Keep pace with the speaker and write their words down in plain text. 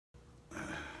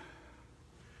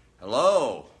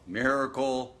Hello,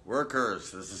 miracle workers.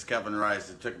 This is Kevin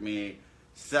Rice. It took me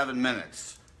 7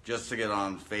 minutes just to get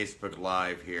on Facebook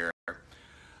Live here.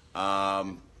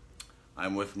 I'm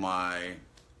with my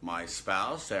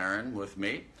spouse, Erin, with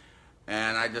me,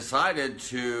 and I decided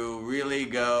to really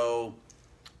go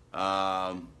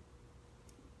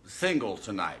single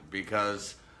tonight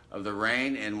because of the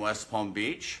rain in West Palm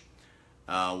Beach,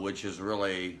 which is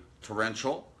really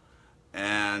torrential,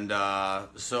 and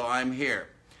so I'm here.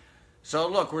 So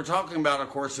look, we're talking about A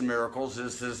Course in Miracles.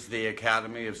 This is the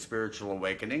Academy of Spiritual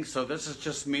Awakening. So this is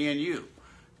just me and you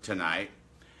tonight.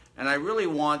 And I really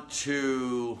want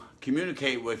to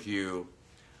communicate with you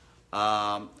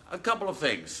a couple of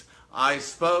things. I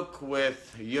spoke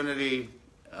with Unity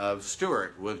of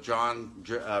Stewart, with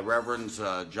Reverends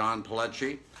John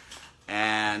Pilecki,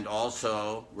 and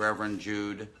also Reverend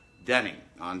Jude Denning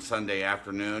on Sunday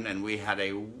afternoon. And we had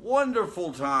a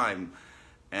wonderful time.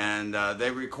 And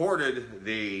they recorded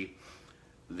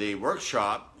the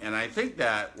workshop, and I think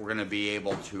that we're going to be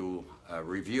able to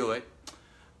review it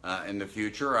in the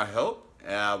future, I hope.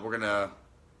 We're going to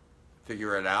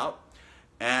figure it out.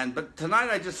 But tonight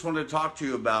I just want to talk to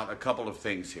you about a couple of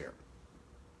things here.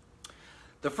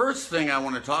 The first thing I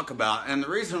want to talk about, and the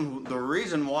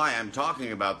reason why I'm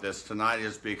talking about this tonight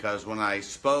is because when I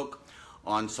spoke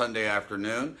on Sunday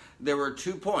afternoon, there were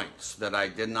 2 points that I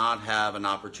did not have an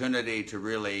opportunity to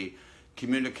really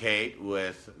communicate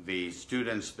with the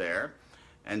students there.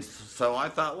 And so I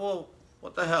thought, well,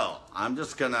 what the hell? I'm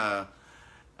just going to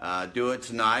do it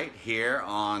tonight here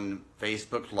on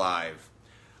Facebook Live.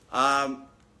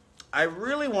 I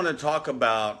really want to talk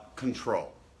about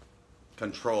control.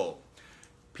 Control.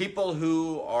 People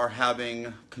who are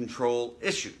having control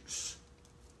issues.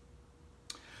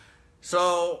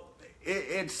 So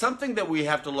it's something that we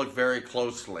have to look very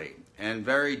closely and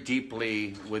very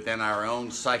deeply within our own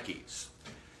psyches.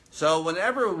 So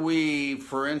whenever we,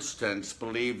 for instance,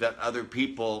 believe that other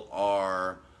people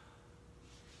are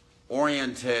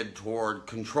oriented toward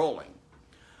controlling,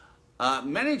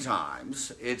 many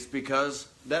times it's because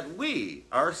that we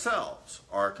ourselves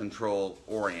are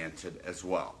control-oriented as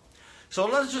well. So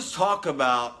let's just talk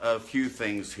about a few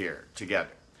things here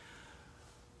together.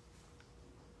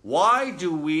 Why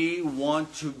do we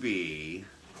want to be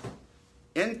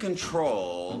in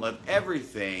control of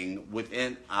everything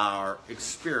within our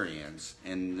experience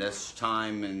in this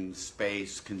time and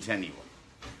space continuum?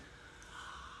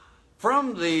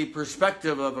 From the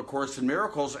perspective of A Course in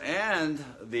Miracles and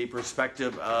the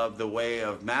perspective of the Way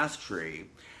of Mastery,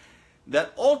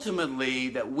 that ultimately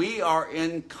that we are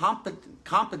in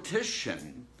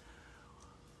competition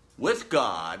with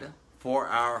God for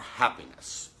our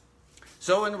happiness.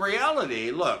 So in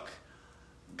reality, look,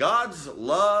 God's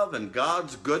love and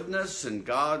God's goodness and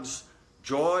God's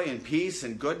joy and peace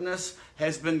and goodness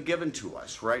has been given to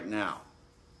us right now.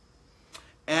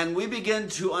 And we begin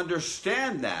to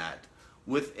understand that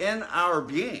within our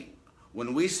being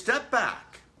when we step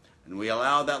back and we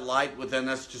allow that light within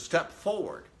us to step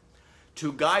forward,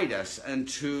 to guide us and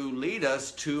to lead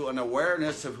us to an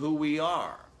awareness of who we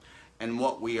are and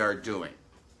what we are doing.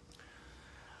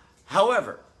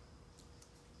 However,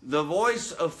 the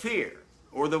voice of fear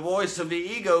or the voice of the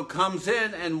ego comes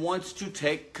in and wants to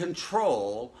take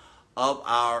control of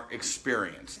our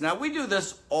experience. Now, we do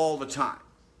this all the time.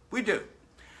 We do.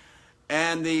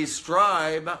 And the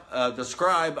scribe of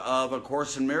A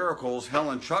Course in Miracles,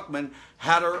 Helen Schuckman,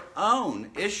 had her own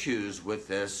issues with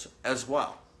this as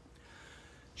well.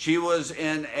 She was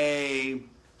in a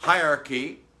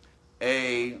hierarchy,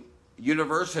 a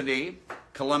university,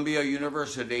 Columbia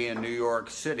University in New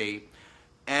York City,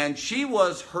 and she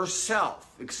was herself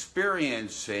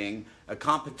experiencing a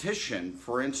competition,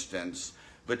 for instance,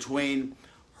 between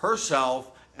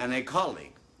herself and a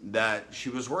colleague that she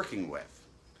was working with.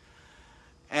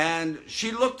 And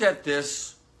she looked at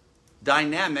this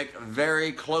dynamic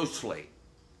very closely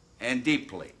and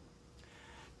deeply.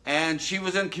 And she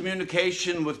was in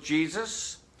communication with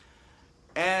Jesus,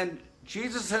 and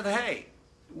Jesus said, hey,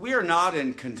 we are not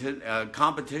in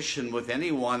competition with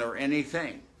anyone or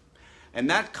anything. And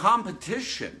that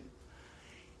competition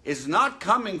is not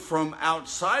coming from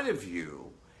outside of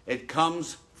you. It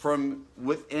comes from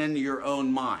within your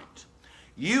own mind.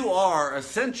 You are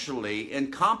essentially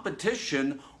in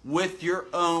competition with your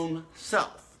own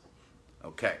self.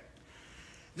 Okay.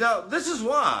 Now, this is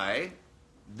why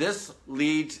this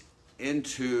leads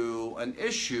into an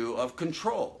issue of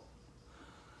control.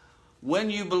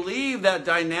 When you believe that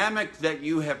dynamic that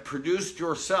you have produced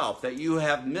yourself, that you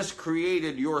have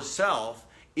miscreated yourself,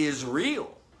 is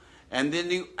real, and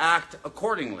then you act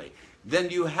accordingly,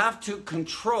 then you have to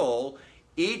control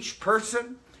each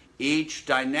person, each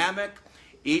dynamic,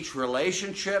 each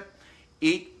relationship,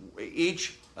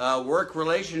 each work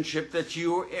relationship that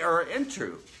you are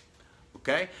into.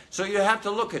 Okay? So you have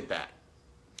to look at that.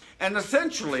 And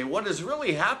essentially, what is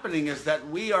really happening is that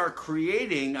we are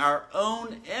creating our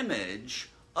own image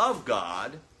of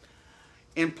God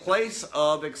in place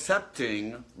of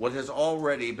accepting what has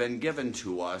already been given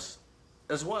to us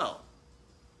as well.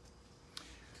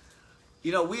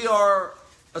 You know, we are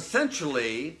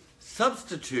essentially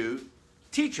substitute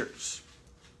teachers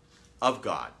of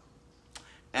God.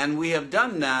 And we have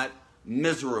done that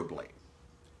miserably.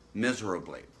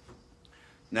 Miserably.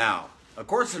 Now, A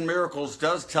Course in Miracles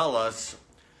does tell us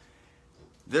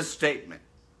this statement.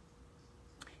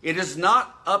 It is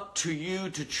not up to you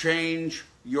to change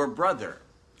your brother,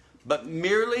 but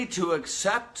merely to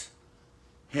accept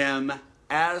him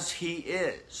as he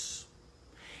is.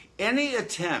 Any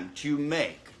attempt you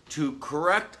make to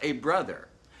correct a brother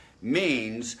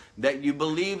means that you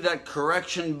believe that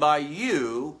correction by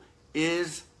you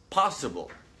is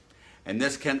possible. And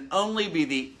this can only be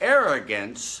the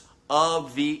arrogance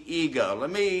of the ego.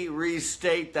 Let me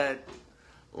restate that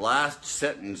last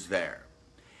sentence there.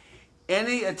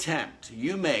 Any attempt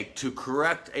you make to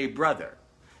correct a brother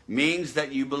means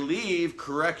that you believe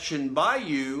correction by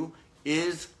you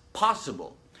is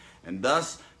possible, and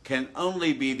thus can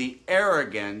only be the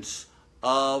arrogance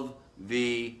of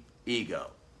the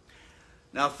ego.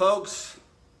 Now, folks,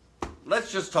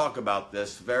 let's just talk about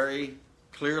this very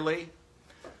clearly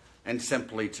and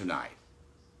simply tonight.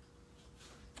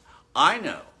 I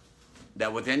know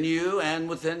that within you and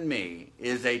within me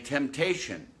is a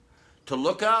temptation to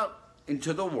look out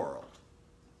into the world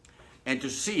and to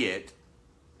see it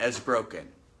as broken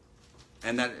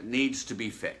and that it needs to be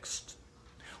fixed.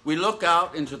 We look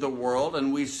out into the world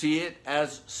and we see it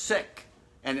as sick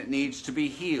and it needs to be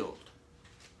healed.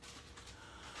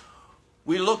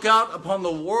 We look out upon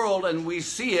the world and we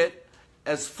see it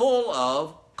as full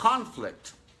of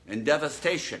conflict and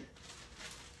devastation.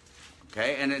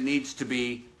 Okay, and it needs to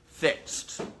be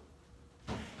fixed.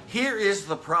 Here is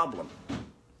the problem.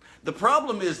 The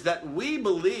problem is that we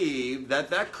believe that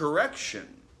that correction,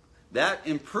 that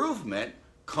improvement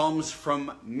comes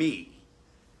from me,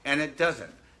 and it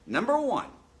doesn't. Number one,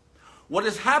 what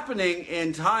is happening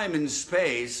in time and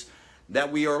space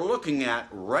that we are looking at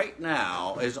right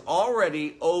now is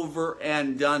already over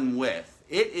and done with.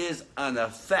 It is an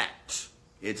effect.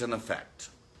 It's an effect.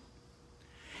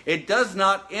 It does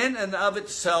not in and of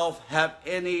itself have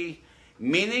any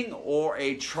meaning or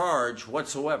a charge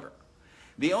whatsoever.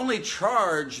 The only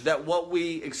charge that what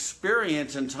we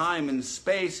experience in time and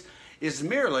space is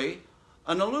merely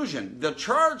an illusion. The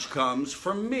charge comes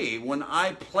from me when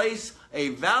I place a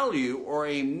value or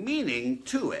a meaning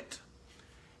to it.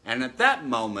 And at that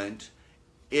moment,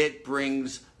 it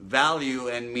brings value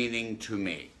and meaning to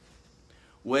me,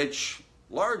 which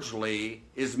largely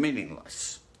is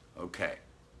meaningless. Okay.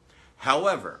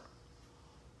 However,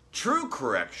 true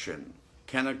correction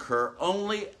can occur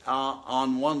only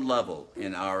on one level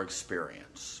in our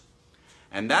experience,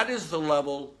 and that is the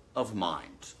level of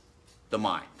mind, the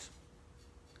mind.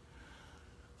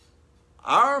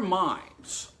 Our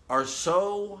minds are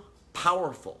so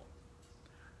powerful,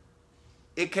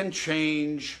 it can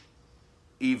change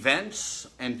events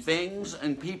and things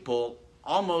and people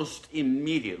almost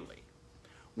immediately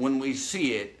when we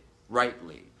see it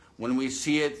rightly. When we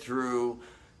see it through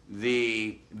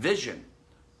the vision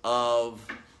of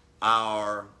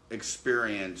our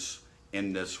experience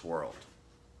in this world.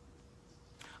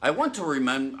 I want to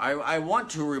remind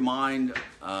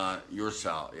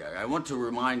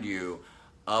you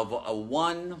of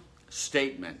one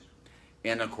statement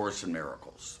in A Course in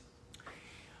Miracles.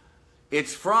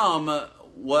 It's from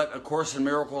what A Course in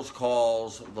Miracles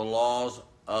calls the laws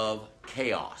of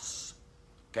chaos,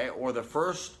 okay, or the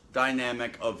first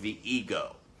dynamic of the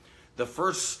ego, the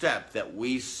first step that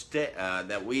we step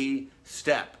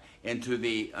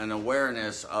into an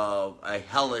awareness of a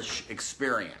hellish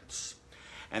experience.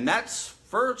 And that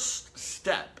first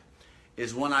step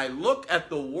is when I look at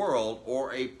the world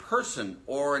or a person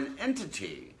or an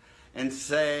entity and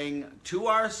saying to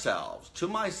ourselves, to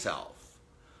myself,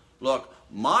 look,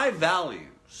 my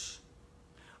values,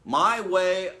 my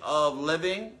way of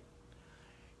living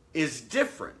is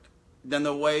different than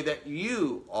the way that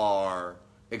you are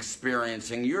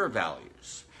experiencing your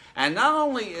values. And not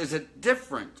only is it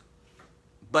different,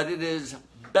 but it is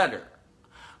better.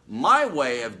 My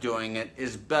way of doing it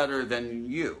is better than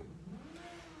you.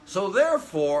 So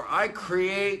therefore, I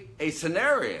create a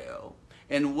scenario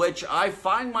in which I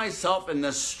find myself in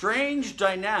the strange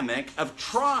dynamic of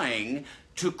trying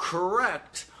to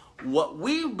correct what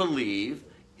we believe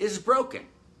is broken.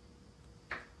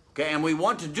 Okay, and we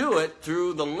want to do it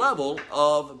through the level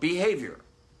of behavior.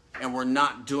 And we're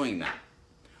not doing that.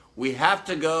 We have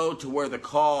to go to where the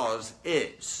cause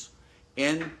is,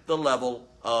 in the level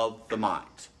of the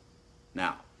mind.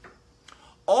 Now,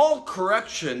 all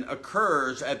correction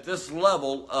occurs at this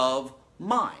level of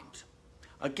mind.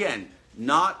 Again,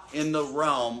 not in the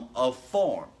realm of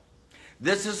form.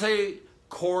 This is a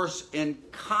course in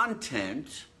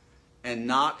content and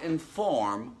not in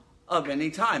form of any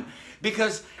time.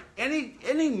 Because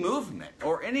any movement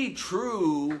or any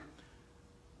true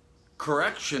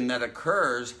correction that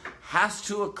occurs has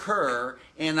to occur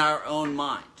in our own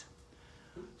mind.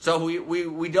 So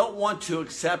we don't want to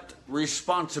accept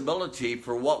responsibility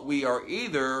for what we are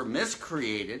either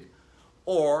miscreated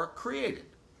or created.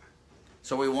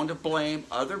 So we want to blame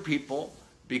other people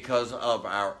because of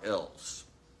our ills.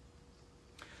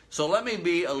 So let me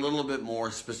be a little bit more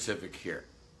specific here.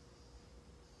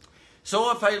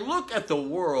 So if I look at the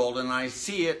world and I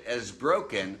see it as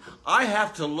broken, I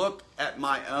have to look at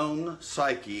my own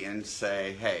psyche and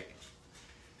say, hey,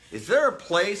 is there a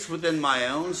place within my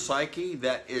own psyche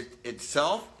that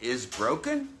itself is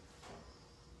broken?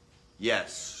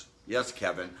 Yes. Yes,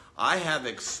 Kevin. I have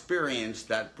experienced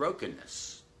that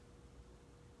brokenness.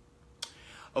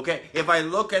 Okay, if I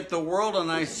look at the world and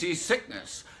I see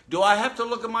sickness, do I have to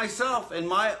look at myself and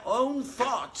my own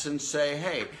thoughts and say,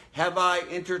 hey, have I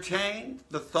entertained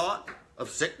the thought of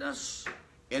sickness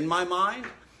in my mind?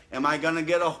 Am I going to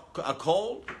get a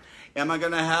cold? Am I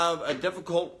going to have a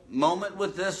difficult moment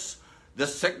with this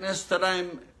sickness that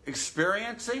I'm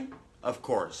experiencing? Of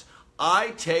course.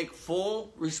 I take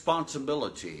full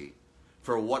responsibility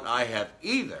for what I have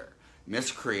either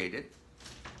miscreated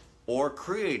or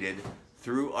created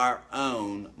through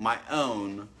my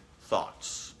own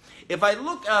thoughts. If I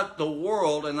look at the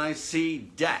world and I see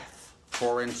death,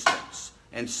 for instance,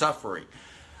 and suffering,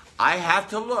 I have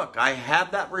to look. I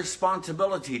have that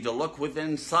responsibility to look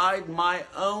within inside my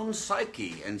own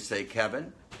psyche and say,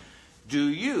 Kevin, do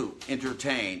you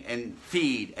entertain and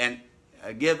feed and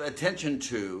give attention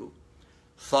to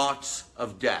thoughts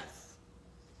of death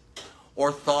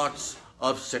or thoughts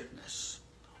of sickness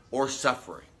or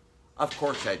suffering? Of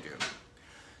course I do.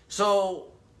 So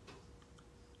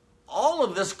all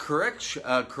of this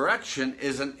correction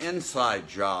is an inside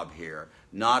job here,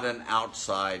 not an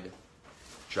outside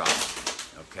job.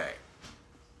 Okay.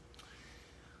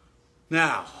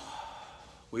 Now,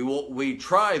 we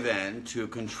try then to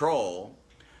control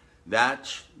that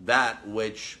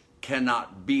which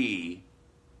cannot be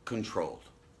controlled.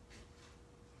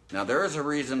 Now, there is a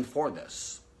reason for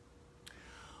this.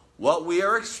 What we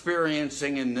are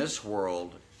experiencing in this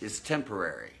world is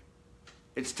temporary.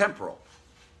 It's temporal.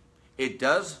 It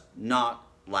does not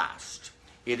last.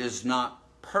 It is not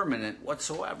permanent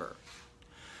whatsoever.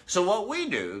 So what we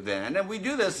do then, and we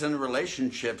do this in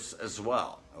relationships as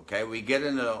well, okay? We get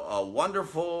into a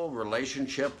wonderful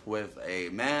relationship with a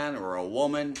man or a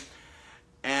woman,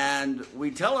 and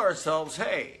we tell ourselves,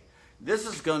 hey, this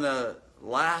is going to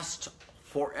last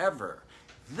forever.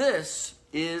 This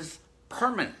is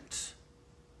permanent.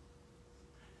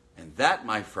 And that,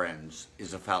 my friends,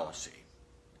 is a fallacy.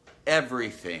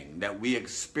 Everything that we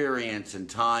experience in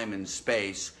time and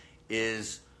space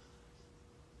is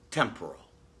temporal.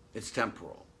 It's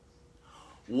temporal.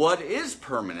 What is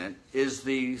permanent is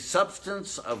the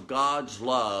substance of God's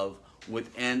love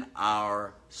within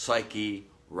our psyche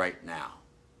right now.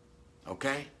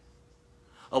 Okay?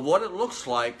 Of what it looks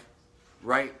like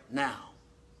right now.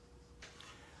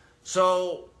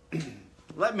 So,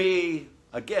 let me,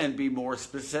 again, be more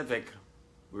specific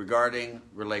regarding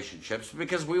relationships,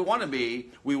 because we want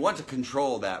to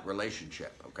control that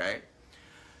relationship, okay?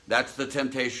 That's the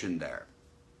temptation there.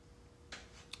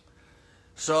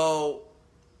 So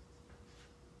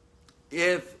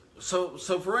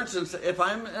for instance, if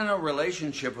I'm in a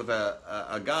relationship with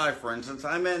a guy, for instance,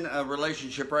 I'm in a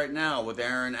relationship right now with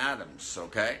Aaron Adams,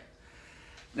 okay?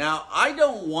 Now, I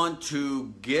don't want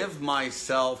to give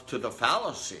myself to the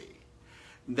fallacy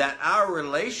that our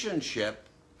relationship,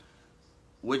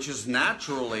 which is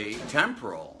naturally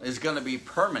temporal, is going to be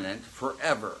permanent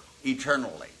forever,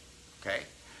 eternally, okay?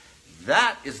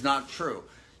 That is not true.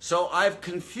 So I've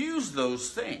confused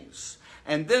those things.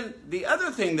 And then the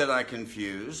other thing that I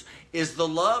confuse is the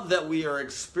love that we are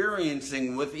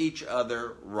experiencing with each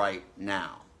other right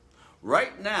now.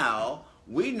 Right now,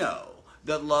 we know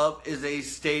that love is a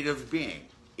state of being.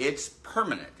 It's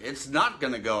permanent. It's not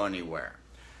going to go anywhere.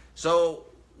 So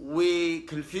we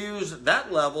confuse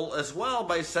that level as well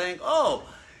by saying, oh,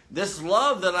 this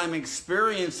love that I'm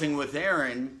experiencing with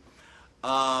Aaron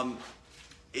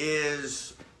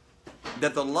is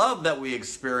that the love that we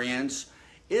experience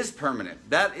is permanent.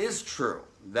 That is true.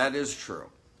 That is true.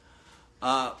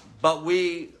 But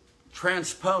we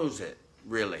transpose it,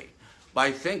 really,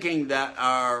 by thinking that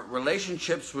our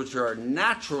relationships, which are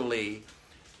naturally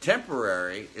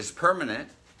temporary, is permanent,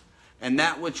 and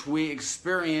that which we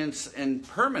experience in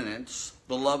permanence,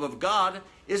 the love of God,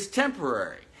 is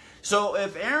temporary. So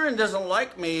if Aaron doesn't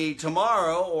like me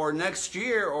tomorrow or next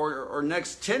year or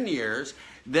next 10 years,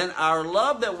 then our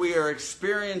love that we are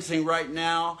experiencing right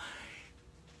now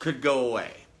could go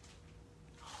away.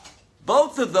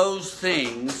 Both of those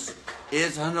things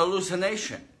is an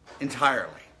hallucination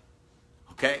entirely.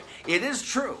 Okay? It is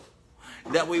true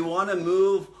that we want to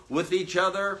move with each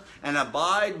other and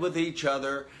abide with each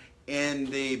other in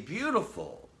the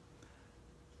beautiful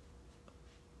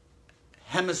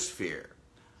hemisphere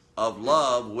of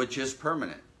love, which is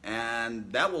permanent.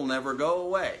 And that will never go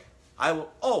away. I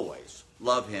will always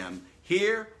love him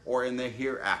here or in the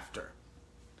hereafter.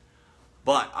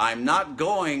 But I'm not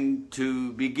going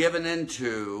to be given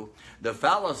into the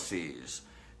fallacies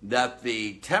that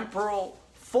the temporal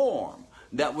form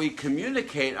that we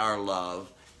communicate our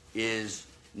love is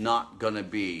not going to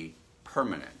be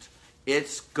permanent.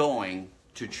 It's going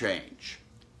to change,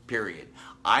 period.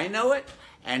 I know it,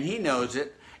 and he knows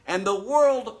it, and the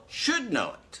world should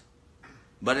know it,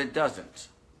 but it doesn't.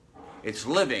 It's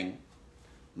living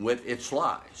with its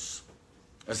lies,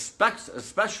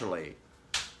 especially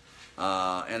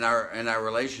in our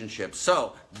relationships.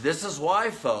 So this is why,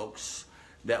 folks,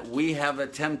 that we have a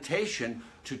temptation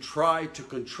to try to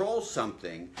control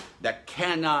something that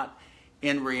cannot,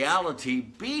 in reality,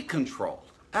 be controlled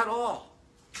at all.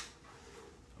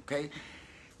 Okay?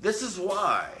 This is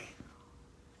why,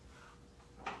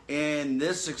 in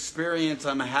this experience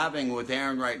I'm having with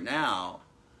Aaron right now,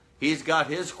 he's got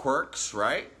his quirks,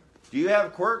 right? Do you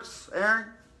have quirks, Aaron?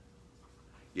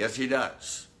 Yes, he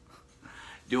does.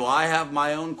 Do I have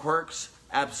my own quirks?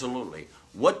 Absolutely.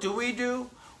 What do?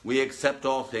 We accept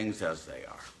all things as they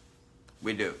are.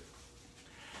 We do.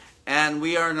 And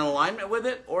we are in alignment with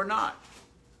it or not.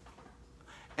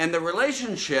 And the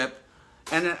relationship,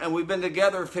 and we've been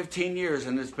together 15 years,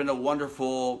 and it's been a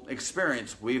wonderful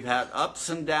experience. We've had ups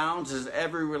and downs, as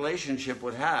every relationship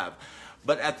would have.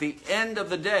 But at the end of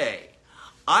the day,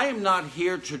 I am not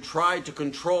here to try to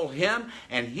control him,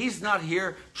 and he's not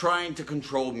here trying to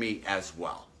control me as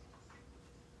well.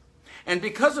 And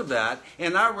because of that,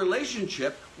 in our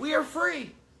relationship, we are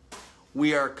free.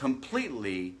 We are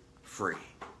completely free.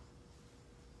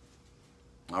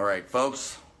 All right,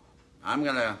 folks, I'm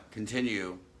going to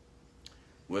continue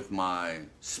with my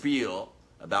spiel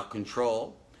about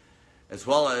control, as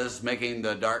well as making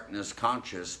the darkness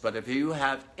conscious. But if you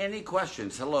have any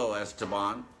questions, hello,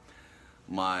 Esteban,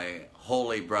 my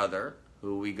holy brother,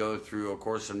 who we go through A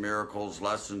Course in Miracles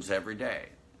lessons every day.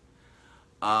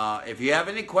 If you have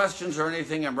any questions or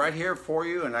anything, I'm right here for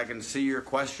you, and I can see your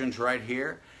questions right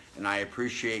here, and I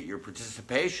appreciate your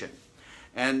participation.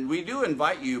 And we do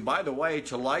invite you, by the way,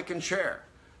 to like and share,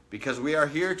 because we are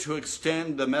here to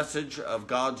extend the message of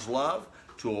God's love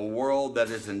to a world that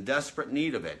is in desperate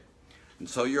need of it. And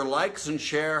so your likes and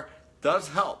share does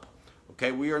help.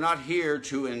 Okay, we are not here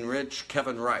to enrich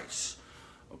Kevin Rice.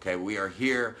 Okay, we are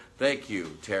here. Thank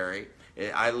you, Terry.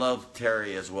 I love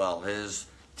Terry as well. His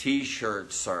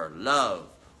T-shirts are love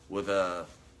with a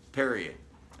period.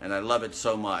 And I love it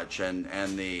so much. And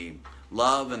the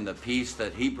love and the peace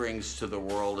that he brings to the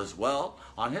world as well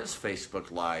on his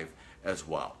Facebook Live as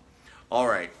well. All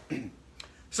right.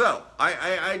 So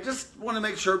I just want to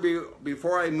make sure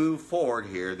before I move forward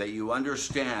here that you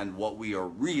understand what we are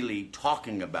really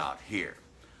talking about here.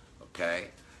 Okay?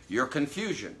 Your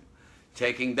confusion.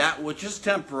 Taking that which is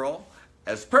temporal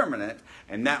as permanent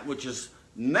and that which is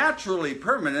naturally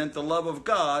permanent, the love of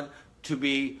God, to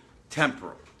be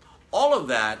temporal. All of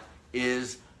that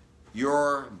is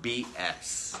your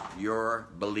BS, your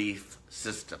belief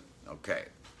system. Okay.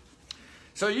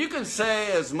 So you can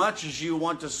say as much as you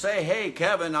want to say, hey,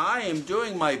 Kevin, I am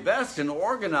doing my best in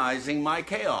organizing my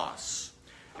chaos.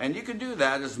 And you can do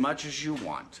that as much as you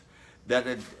want.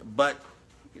 But,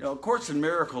 you know, A Course in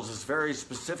Miracles is very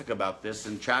specific about this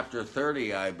in chapter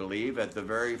 30, I believe, at the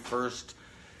very first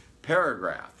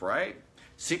paragraph, right?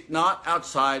 Seek not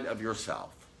outside of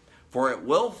yourself, for it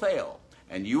will fail,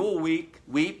 and you will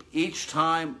weep each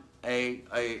time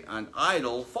an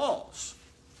idol falls.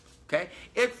 Okay?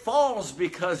 It falls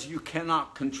because you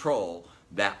cannot control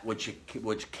that which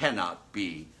cannot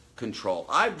be controlled.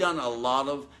 I've done a lot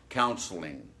of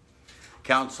counselings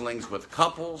with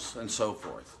couples and so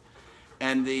forth.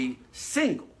 And the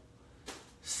single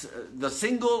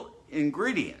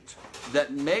ingredient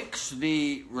that makes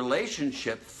the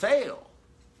relationship fail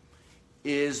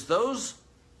is those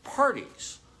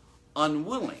parties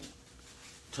unwilling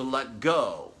to let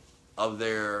go of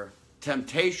their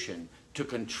temptation to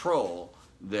control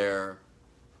their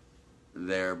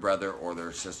brother or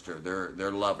their sister,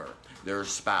 their lover, their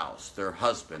spouse, their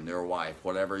husband, their wife,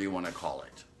 whatever you want to call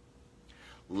it.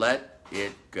 Let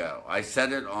it go. I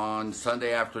said it on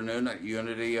Sunday afternoon at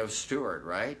Unity of Stewart,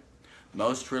 right?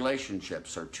 Most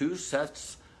relationships are two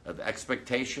sets of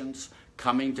expectations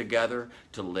coming together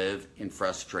to live in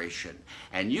frustration.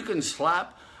 And you can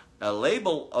slap a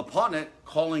label upon it,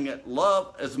 calling it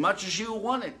love as much as you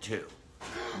want it to,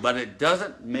 but it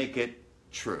doesn't make it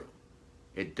true.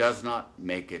 It does not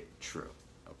make it true,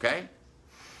 okay?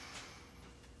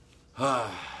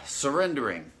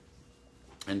 Surrendering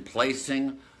and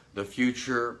placing the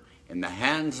future in the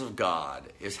hands of God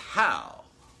is how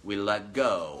we let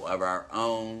go of our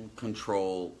own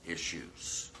control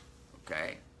issues,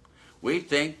 okay? We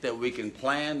think that we can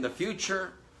plan the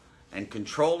future and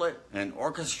control it and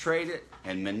orchestrate it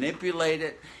and manipulate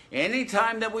it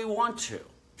anytime that we want to.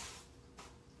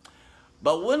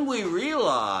 But when we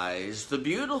realize the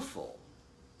beautiful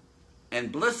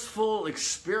and blissful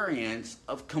experience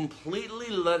of completely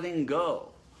letting go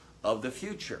of the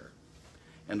future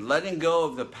and letting go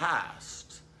of the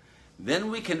past,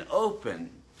 then we can open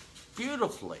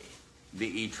beautifully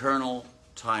the eternal,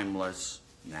 timeless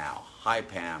now. Hi,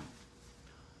 Pam.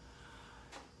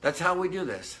 That's how we do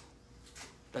this.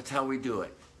 That's how we do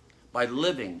it. By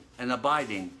living and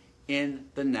abiding in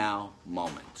the now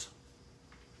moment.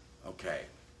 Okay.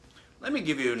 Let me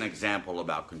give you an example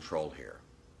about control here.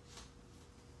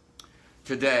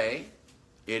 Today,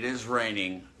 it is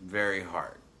raining very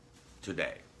hard.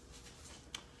 Today.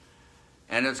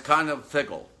 And it's kind of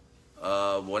fickle.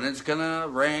 When it's going to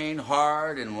rain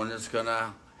hard and when it's going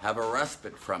to have a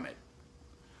respite from it.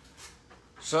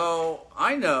 So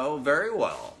I know very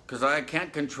well, because I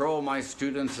can't control my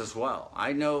students as well.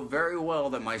 I know very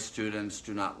well that my students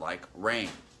do not like rain.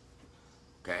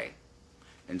 Okay?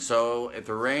 And so if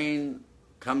the rain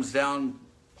comes down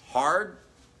hard,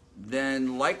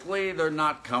 then likely they're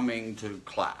not coming to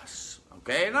class.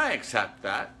 Okay? And I accept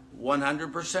that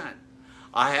 100%.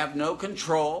 I have no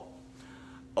control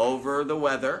over the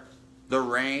weather, the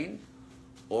rain,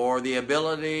 or the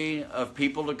ability of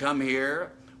people to come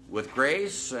here with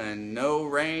grace and no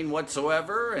rain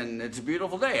whatsoever, and it's a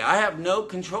beautiful day. I have no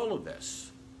control of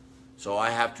this. So I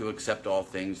have to accept all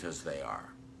things as they are.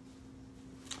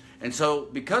 And so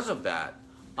because of that,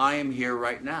 I am here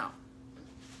right now.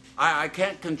 I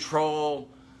can't control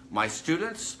my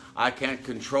students. I can't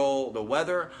control the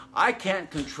weather. I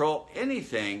can't control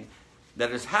anything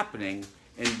that is happening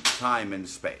in time and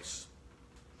space.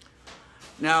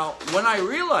 Now, when I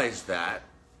realized that,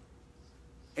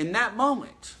 in that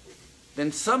moment,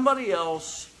 then somebody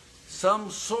else, some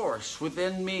source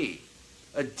within me,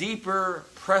 a deeper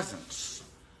presence,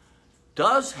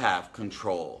 does have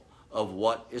control of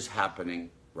what is happening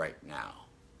right now.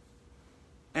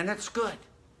 And it's good.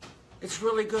 It's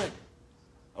really good.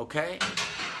 Okay?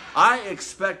 I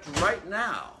expect right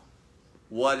now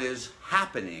what is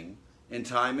happening in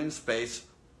time and space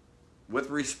with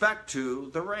respect to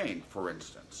the rain, for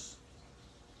instance.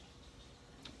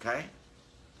 Okay?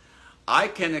 I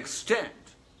can extend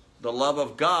the love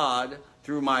of God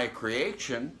through my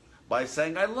creation by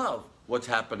saying I love what's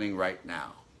happening right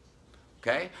now.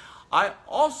 Okay? I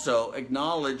also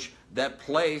acknowledge that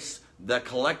place, the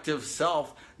collective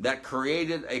self that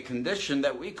created a condition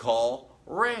that we call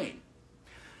rain.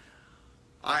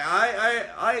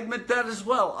 I admit that as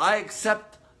well. I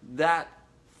accept that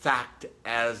fact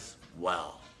as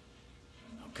well.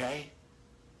 Okay?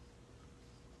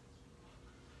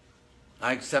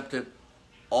 I accepted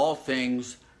all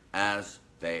things as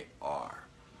they are.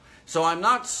 So I'm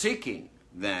not seeking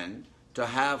then to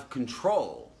have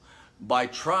control by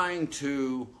trying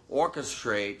to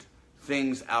orchestrate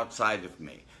things outside of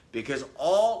me. Because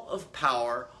all of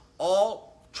power,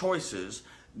 all choices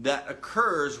that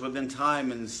occurs within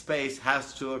time and space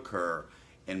has to occur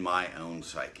in my own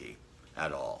psyche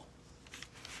at all.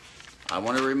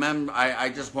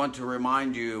 I just want to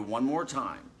remind you one more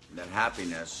time that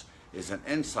happiness is an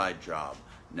inside job,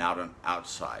 not an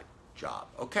outside job.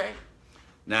 Okay?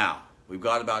 Now, we've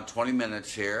got about 20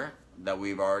 minutes here that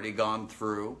we've already gone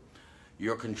through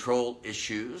your control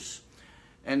issues.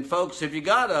 And folks, if you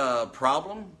got a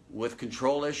problem with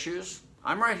control issues,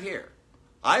 I'm right here.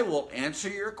 I will answer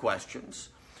your questions.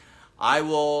 I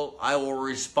will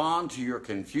respond to your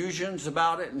confusions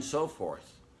about it and so forth.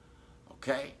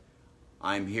 Okay?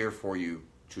 I'm here for you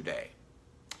today.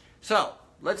 So,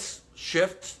 let's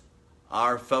shift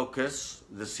our focus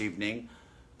this evening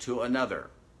to another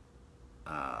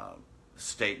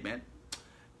statement.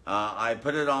 I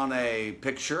put it on a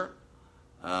picture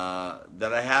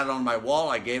that I had on my wall.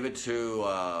 I gave it to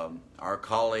our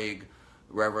colleague,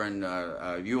 Reverend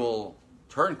Ewell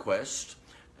Turnquist,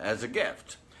 as a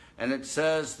gift. And it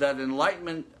says that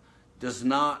enlightenment does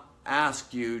not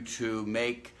ask you to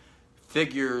make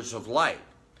figures of light,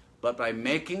 but by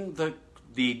making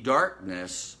the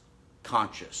darkness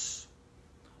conscious.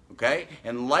 Okay?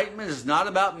 Enlightenment is not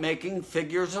about making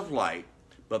figures of light,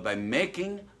 but by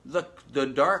making the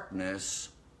darkness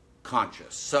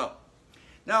conscious. So,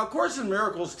 now, A Course in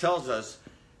Miracles tells us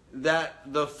that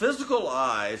the physical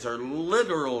eyes are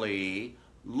literally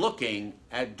looking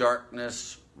at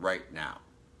darkness right now.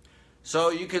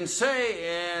 So you can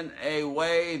say in a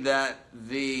way that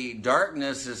the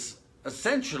darkness is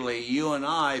essentially you and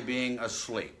I being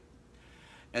asleep.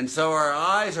 And so our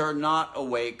eyes are not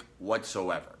awake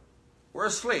whatsoever. We're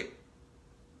asleep.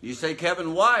 You say,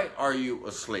 Kevin, why are you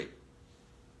asleep?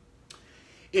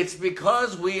 It's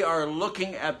because we are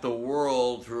looking at the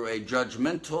world through a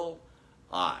judgmental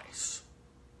eyes.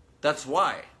 That's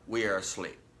why we are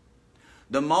asleep.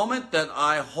 The moment that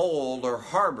I hold or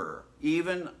harbor,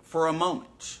 even for a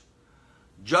moment,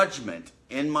 judgment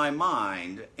in my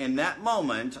mind, in that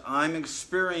moment I'm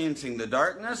experiencing the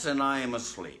darkness and I am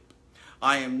asleep.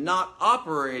 I am not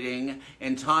operating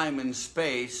in time and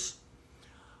space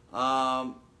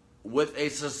with a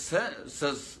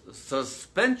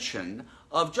suspension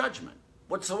of judgment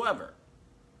whatsoever.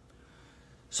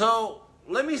 So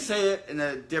let me say it in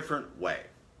a different way.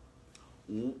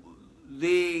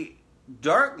 The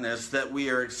darkness that we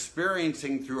are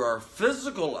experiencing through our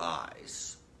physical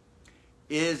eyes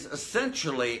is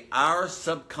essentially our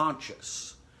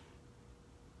subconscious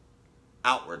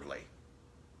outwardly.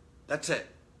 That's it.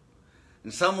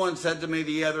 And someone said to me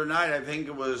the other night, I think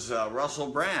it was Russell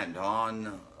Brand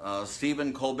on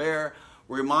Stephen Colbert,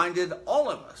 reminded all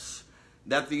of us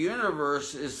that the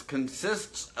universe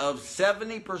consists of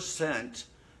 70%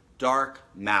 dark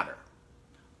matter.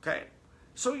 Okay.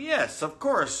 So yes, of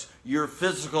course, your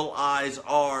physical eyes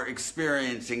are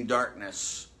experiencing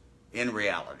darkness in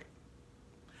reality.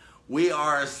 We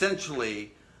are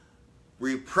essentially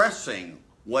repressing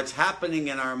what's happening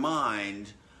in our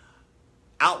mind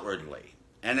outwardly.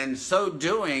 And in so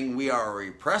doing, we are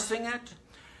repressing it,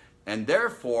 and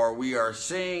therefore we are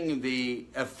seeing the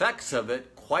effects of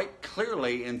it quite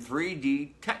clearly in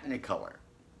 3D Technicolor.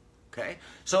 Okay?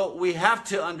 So we have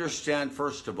to understand,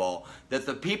 first of all, that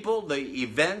the people, the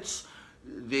events,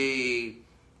 the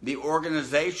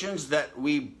organizations that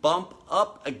we bump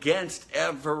up against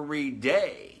every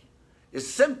day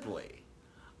is simply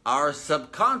our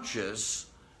subconscious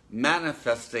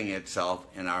manifesting itself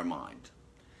in our mind.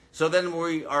 So then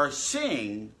we are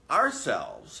seeing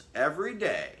ourselves every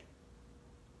day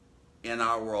in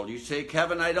our world. You say,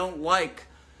 Kevin, I don't like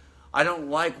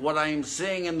what I'm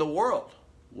seeing in the world.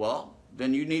 Well,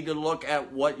 then you need to look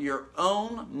at what your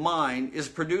own mind is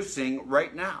producing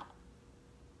right now.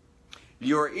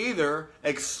 You're either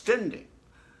extending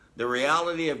the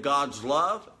reality of God's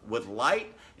love with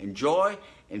light and joy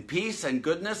and peace and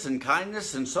goodness and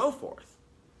kindness and so forth,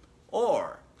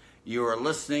 or you are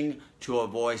listening to a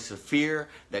voice of fear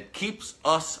that keeps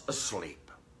us asleep.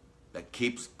 That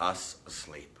keeps us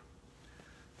asleep.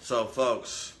 So,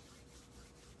 folks,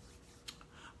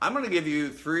 I'm going to give you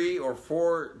 3 or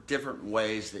 4 different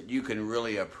ways that you can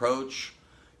really approach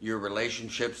your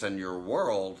relationships and your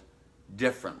world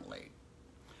differently.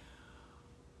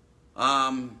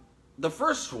 The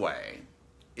first way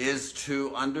is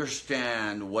to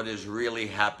understand what is really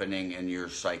happening in your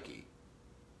psyche.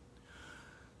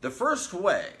 The first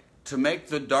way to make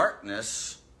the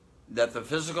darkness that the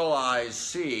physical eyes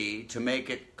see, to make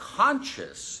it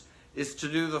conscious, is to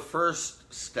do the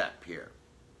first step here.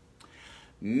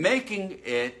 Making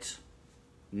it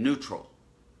neutral.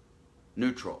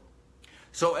 Neutral.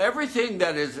 So everything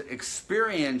that is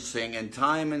experiencing in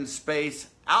time and space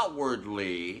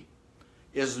outwardly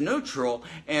is neutral,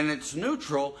 and it's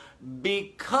neutral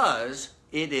because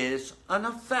it is an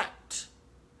effect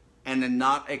and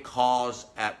not a cause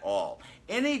at all.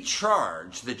 Any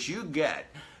charge that you get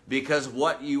because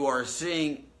what you are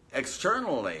seeing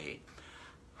externally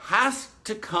has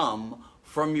to come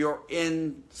from your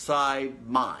inside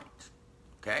mind,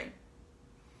 okay?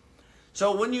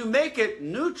 So when you make it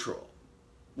neutral,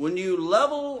 when you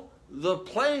level the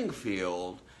playing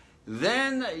field,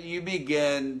 then you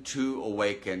begin to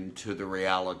awaken to the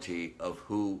reality of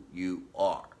who you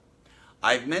are.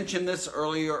 I've mentioned this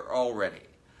earlier already.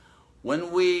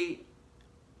 When we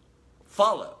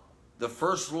follow the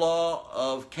first law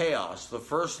of chaos, the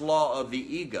first law of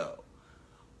the ego,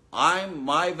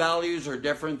 my values are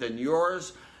different than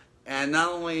yours, And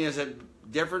not only is it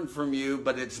different from you,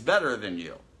 but it's better than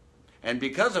you. And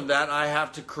because of that, I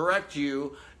have to correct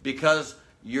you because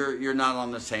you're not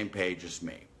on the same page as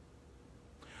me.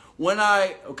 When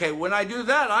I do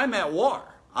that, I'm at war.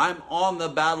 I'm on the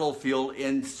battlefield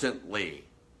instantly.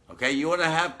 Okay, you want to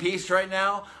have peace right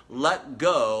now? Let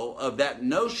go of that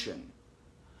notion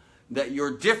that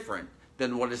you're different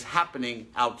than what is happening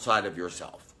outside of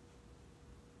yourself.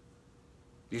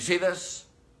 You see this?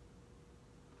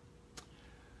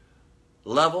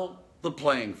 Level the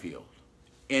playing field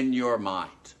in your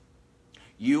mind.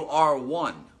 You are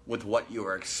one with what you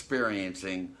are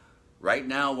experiencing right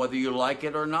now, whether you like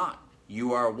it or not.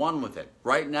 You are one with it.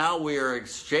 Right now we are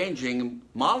exchanging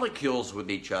molecules with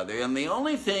each other, and the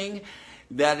only thing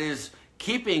that is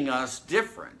keeping us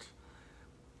different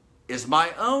is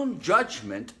my own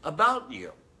judgment about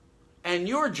you and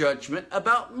your judgment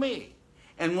about me.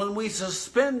 And when we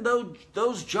suspend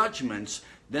those judgments,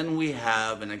 then we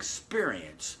have an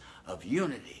experience of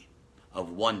unity,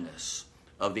 of oneness,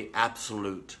 of the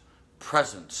absolute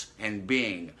presence and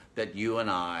being that you and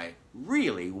I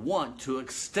really want to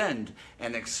extend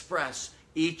and express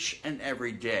each and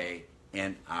every day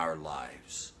in our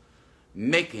lives,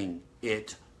 making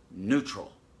it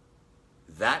neutral.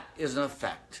 That is an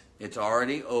effect. It's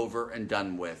already over and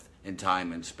done with in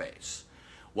time and space.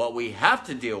 What we have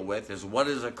to deal with is what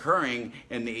is occurring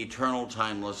in the eternal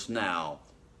timeless now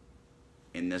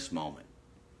in this moment.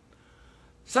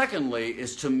 Secondly,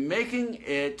 is to making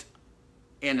it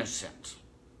innocent.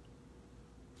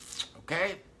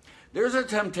 Okay? There's a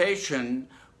temptation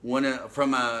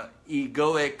from an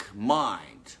egoic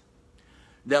mind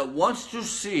that wants to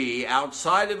see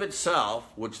outside of itself,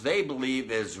 which they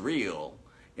believe is real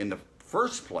in the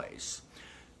first place,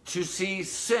 to see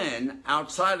sin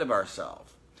outside of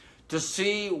ourselves, to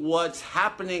see what's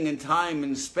happening in time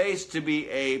and space to be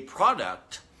a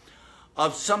product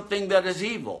of something that is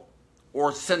evil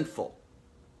or sinful.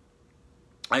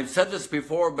 I've said this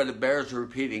before, but it bears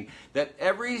repeating, that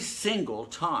every single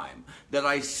time that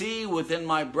I see within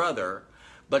my brother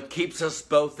but keeps us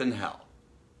both in hell,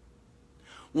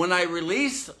 when I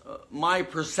release my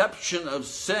perception of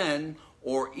sin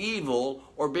or evil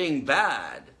or being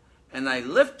bad and I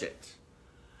lift it,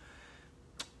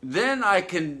 then I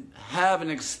can have an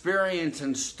experience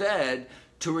instead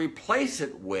to replace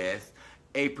it with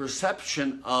a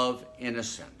perception of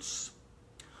innocence,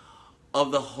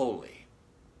 of the holy.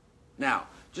 Now,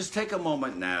 just take a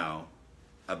moment now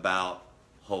about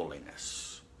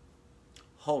holiness.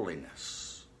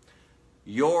 Holiness.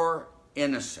 Your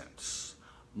innocence.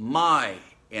 My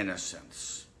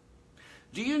innocence.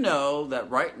 Do you know that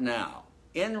right now,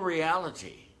 in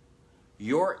reality,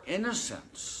 your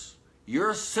innocence,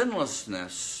 your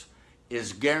sinlessness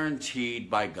is guaranteed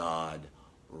by God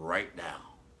right now?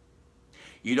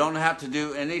 You don't have to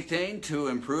do anything to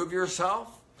improve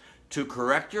yourself, to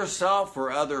correct yourself or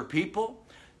other people,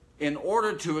 in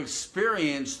order to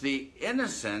experience the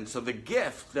innocence of the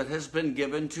gift that has been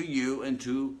given to you and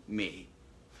to me.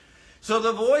 So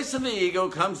the voice of the ego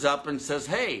comes up and says,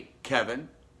 hey, Kevin,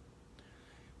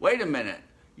 wait a minute.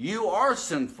 You are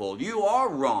sinful. You are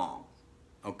wrong.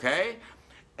 Okay?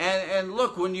 And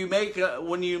look, when you made a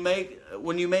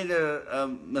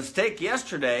mistake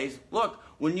yesterday, look,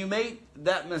 when you made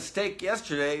that mistake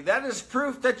yesterday, that is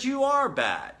proof that you are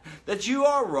bad, that you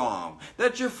are wrong,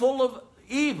 that you're full of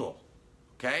evil.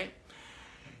 Okay?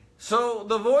 So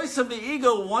the voice of the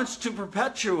ego wants to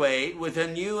perpetuate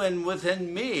within you and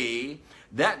within me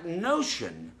that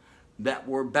notion that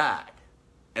we're bad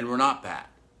and we're not bad.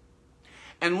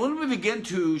 And when we begin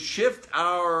to shift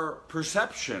our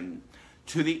perception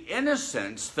to the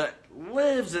innocence that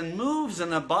lives and moves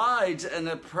and abides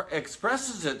and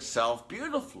expresses itself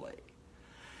beautifully,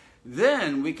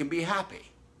 then we can be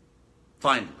happy,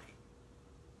 finally.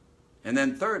 And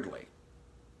then thirdly,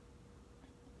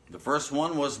 the first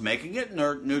one was making it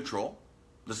neutral.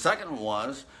 The second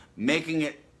was making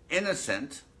it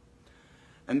innocent.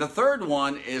 And the third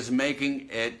one is making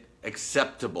it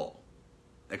acceptable.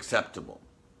 Acceptable.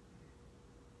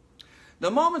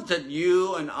 The moment that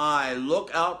you and I look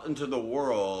out into the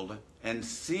world and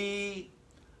see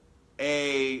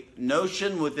a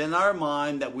notion within our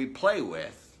mind that we play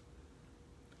with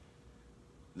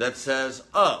that says,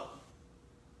 oh,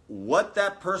 what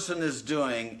that person is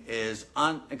doing is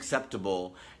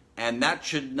unacceptable, and that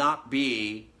should not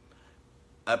be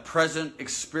a present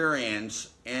experience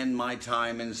in my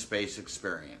time and space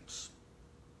experience.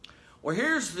 Well,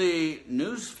 here's the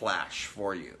news flash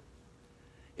for you.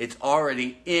 It's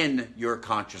already in your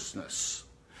consciousness.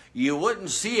 You wouldn't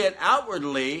see it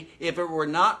outwardly if it would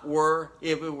not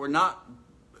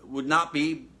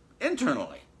be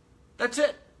internally. That's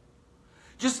it.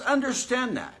 Just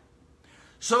understand that.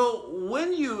 So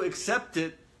when you accept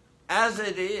it as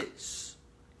it is,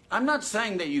 I'm not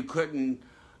saying that you couldn't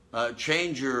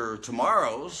change your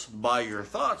tomorrows by your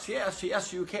thoughts. Yes,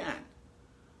 you can.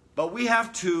 But we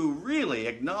have to really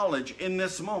acknowledge in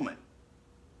this moment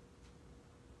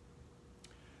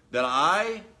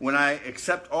that when I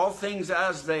accept all things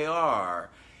as they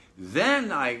are,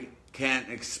 then I can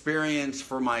experience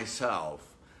for myself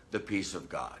the peace of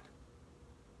God.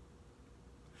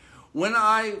 When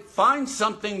I find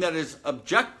something that is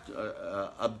objectionable,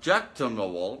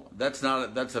 that's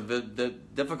a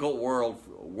difficult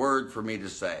word for me to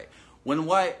say. When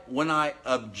I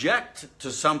object to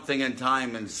something in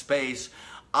time and space,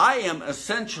 I am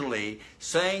essentially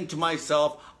saying to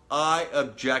myself, I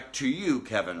object to you,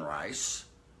 Kevin Rice.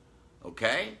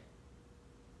 Okay?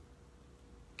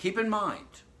 Keep in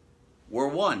mind, we're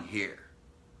one here.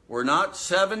 We're not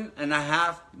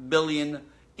 7.5 billion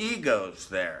egos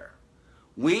there.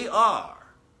 We are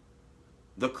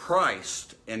the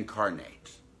Christ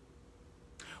incarnate.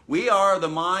 We are the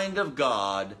mind of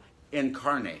God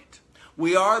incarnate.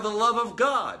 We are the love of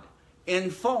God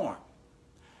in form,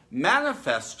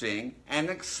 manifesting and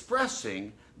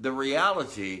expressing the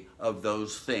reality of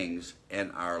those things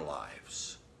in our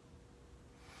lives.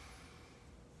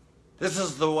 This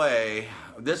is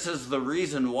the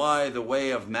reason why the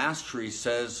way of mastery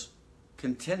says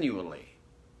continually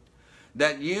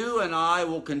that you and I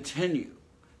will continue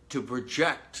to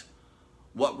project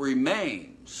what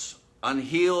remains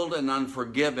unhealed and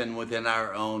unforgiven within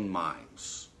our own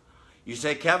minds. You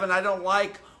say, Kevin, I don't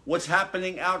like what's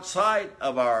happening outside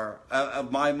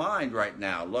of my mind right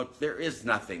now. Look, there is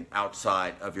nothing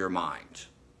outside of your mind.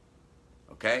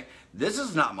 Okay? This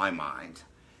is not my mind.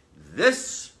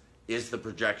 This is the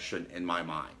projection in my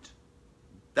mind.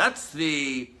 That's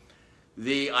the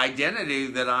identity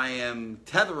that I am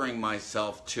tethering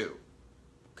myself to.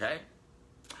 Okay?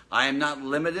 I am not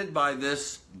limited by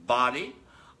this body.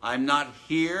 I'm not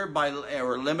here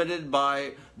or limited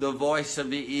by the voice of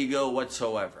the ego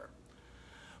whatsoever.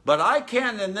 But I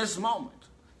can, in this moment,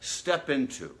 step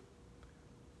into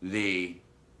the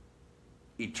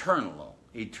eternal,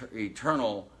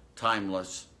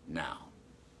 timeless now.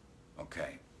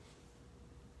 Okay?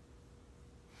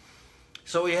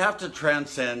 So we have to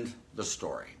transcend the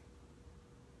story.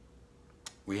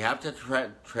 We have to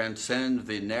transcend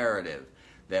the narrative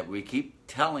that we keep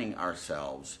telling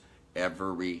ourselves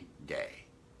every day.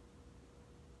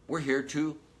 We're here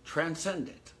to transcend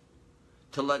it,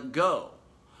 to let go.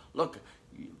 Look,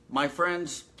 my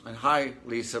friends, and hi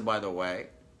Lisa, by the way,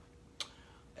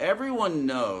 everyone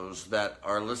knows that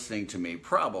are listening to me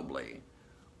probably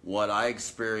what I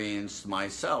experienced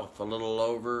myself a little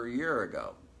over a year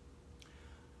ago.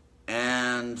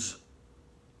 And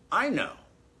I know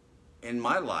in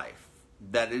my life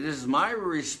that it is my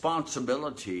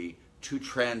responsibility to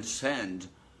transcend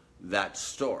that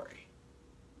story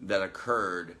that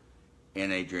occurred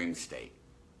in a dream state.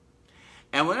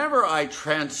 And whenever I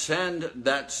transcend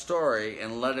that story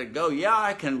and let it go, yeah,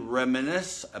 I can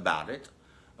reminisce about it,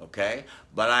 okay?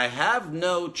 But I have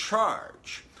no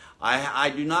charge. I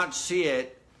do not see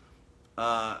it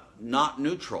not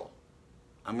neutral.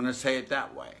 I'm going to say it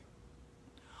that way.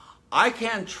 I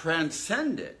can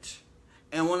transcend it.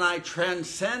 And when I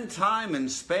transcend time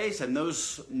and space and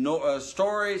those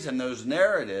stories and those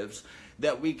narratives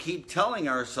that we keep telling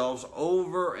ourselves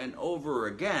over and over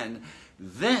again,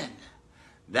 then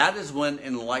that is when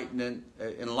enlightenment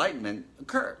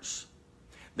occurs.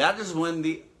 That is when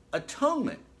the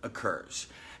atonement occurs.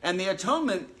 And the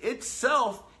atonement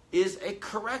itself is a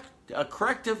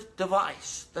corrective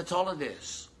device. That's all it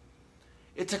is.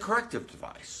 It's a corrective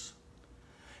device.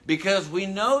 Because we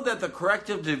know that the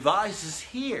corrective device is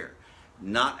here,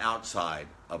 not outside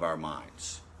of our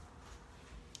minds.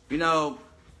 You know,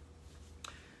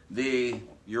 the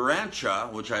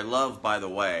Urantia, which I love, by the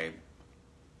way,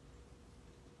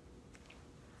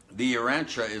 the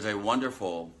Urantia is a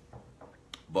wonderful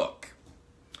book.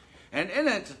 And in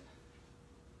it,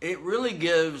 it really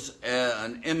gives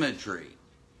an imagery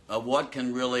of what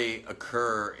can really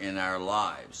occur in our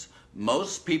lives.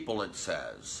 Most people, it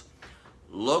says,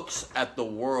 looks at the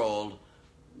world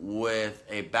with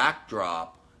a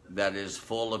backdrop that is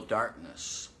full of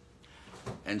darkness.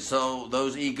 And so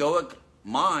those egoic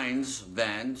minds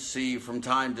then see from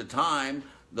time to time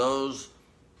those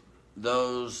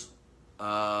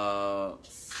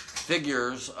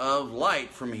figures of light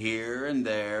from here and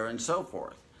there and so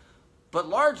forth. But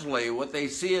largely what they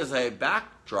see as a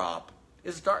backdrop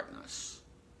is darkness.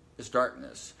 It's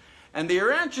darkness. And the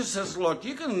Urantia says, look,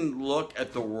 you can look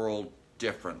at the world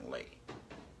differently.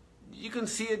 you can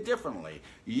see it differently.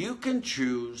 You can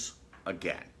choose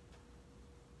again.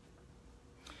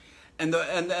 And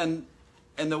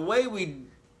the way we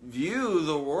view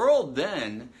the world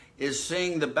then is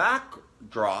seeing the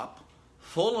backdrop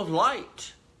full of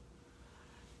light.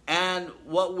 And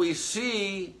what we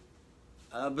see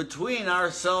between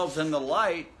ourselves and the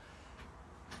light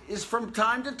is from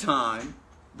time to time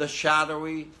the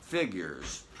shadowy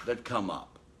figures that come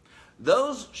up.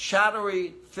 Those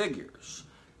shadowy figures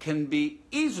can be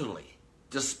easily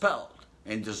dispelled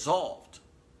and dissolved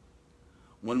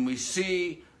when we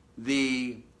see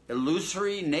the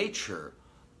illusory nature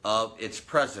of its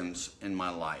presence in my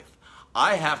life.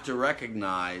 I have to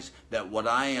recognize that what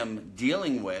I am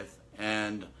dealing with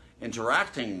and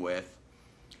interacting with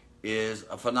is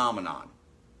a phenomenon.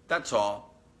 That's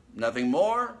all. Nothing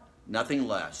more, nothing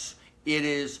less. It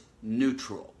is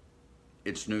neutral.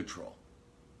 It's neutral.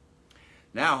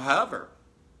 Now, however,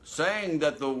 saying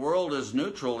that the world is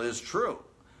neutral is true.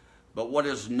 But what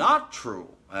is not true,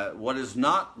 what is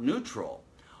not neutral,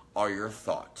 are your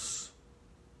thoughts.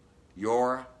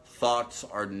 Your thoughts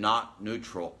are not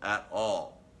neutral at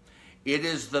all. It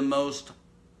is the most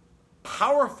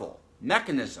powerful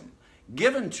mechanism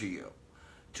given to you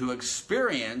to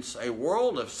experience a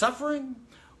world of suffering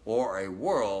or a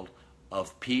world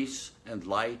of peace and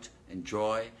light and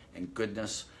joy and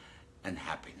goodness and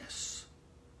happiness.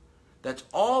 That's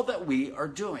all that we are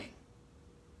doing.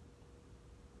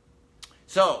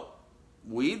 So,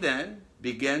 we then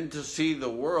begin to see the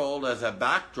world as a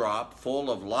backdrop full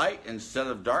of light instead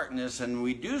of darkness, and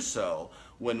we do so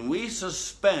when we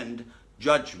suspend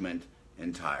judgment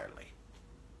entirely.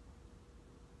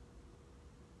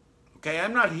 Okay,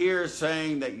 I'm not here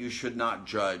saying that you should not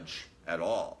judge at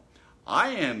all. I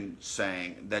am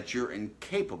saying that you're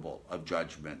incapable of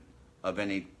judgment of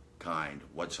any kind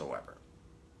whatsoever.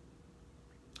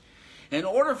 In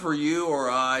order for you or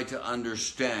I to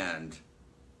understand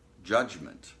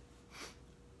judgment,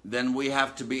 then we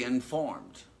have to be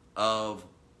informed of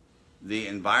the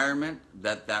environment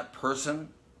that that person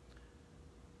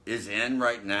is in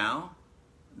right now,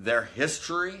 their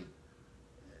history,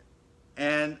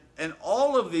 and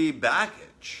all of the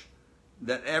baggage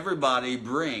that everybody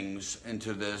brings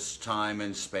into this time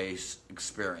and space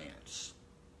experience.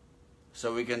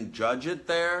 So we can judge it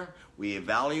there, we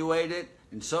evaluate it,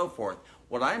 and so forth.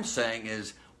 What I'm saying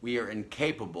is we are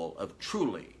incapable of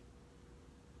truly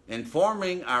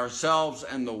informing ourselves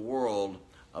and the world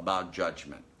about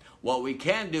judgment. What we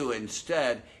can do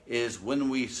instead is when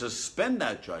we suspend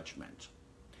that judgment,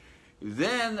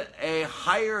 then a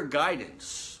higher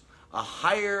guidance, a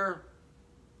higher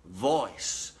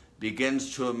voice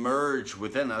begins to emerge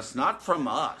within us, not from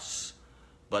us,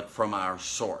 but from our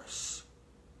source.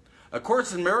 A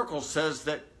Course in Miracles says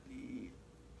that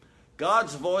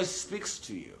God's voice speaks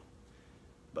to you,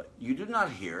 but you do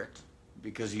not hear it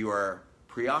because you are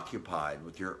preoccupied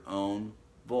with your own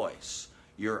voice,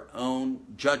 your own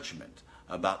judgment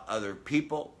about other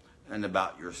people and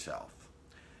about yourself.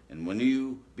 And when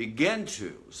you begin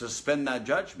to suspend that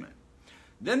judgment,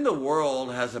 then the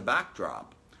world has a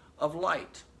backdrop of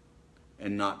light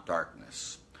and not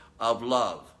darkness, of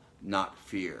love, not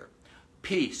fear,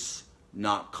 peace,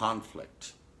 not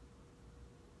conflict,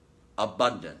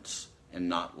 abundance and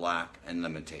not lack and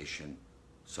limitation,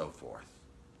 so forth.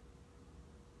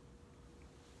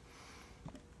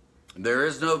 There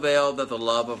is no veil that the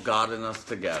love of God in us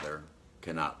together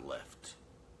cannot lift.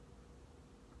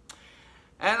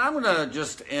 And I'm going to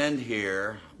just end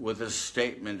here with a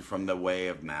statement from the Way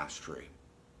of Mastery.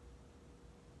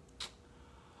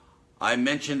 I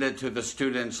mentioned it to the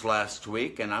students last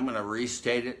week, and I'm going to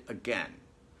restate it again.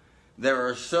 There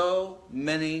are so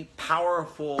many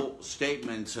powerful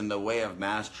statements in the Way of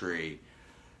Mastery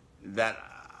that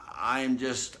I'm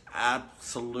just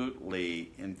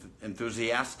absolutely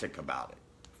enthusiastic about it,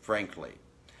 frankly.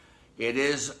 It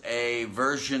is a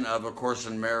version of A Course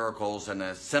in Miracles in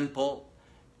a simple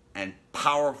and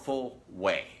powerful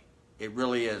way. It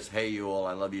really is. Hey, you all,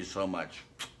 I love you so much.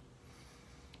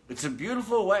 It's a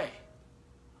beautiful way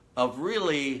of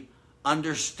really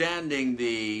understanding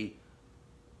the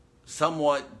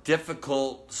somewhat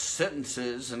difficult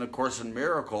sentences in A Course in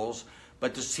Miracles,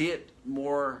 but to see it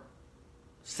more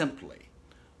simply,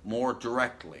 more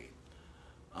directly,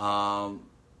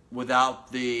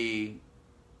 without the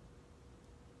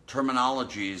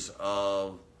terminologies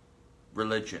of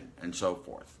religion and so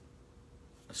forth.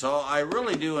 So I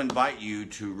really do invite you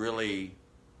to really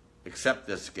accept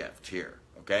this gift here,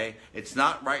 okay? It's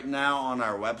not right now on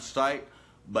our website,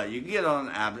 but you can get it on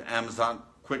Amazon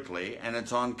quickly, and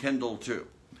it's on Kindle too.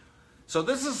 So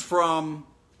this is from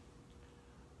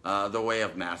the way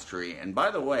of mastery. And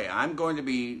by the way, I'm going to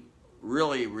be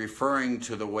really referring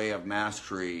to the way of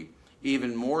mastery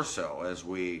even more so as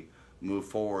we move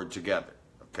forward together,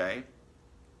 okay?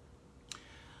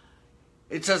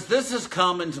 It says, this has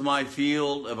come into my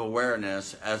field of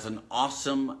awareness as an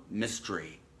awesome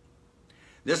mystery.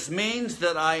 This means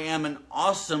that I am an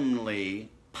awesomely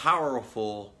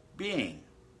powerful being.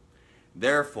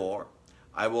 Therefore,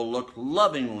 I will look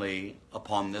lovingly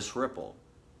upon this ripple.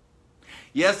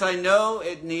 Yes, I know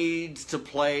it needs to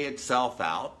play itself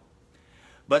out,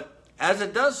 but as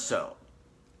it does so,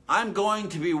 I'm going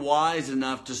to be wise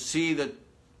enough to see the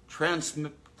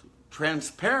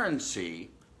transparency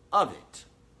of it,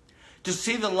 to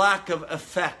see the lack of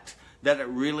effect that it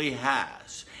really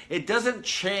has. It doesn't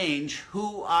change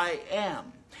who I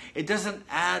am. It doesn't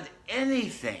add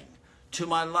anything to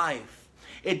my life.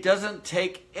 It doesn't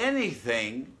take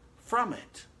anything from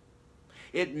it.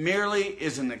 It merely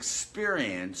is an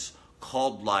experience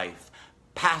called life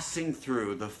passing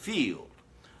through the field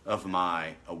of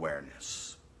my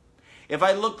awareness. If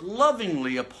I look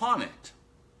lovingly upon it,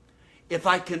 if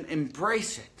I can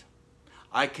embrace it,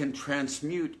 I can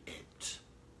transmute it,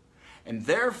 and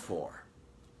therefore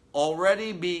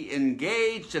already be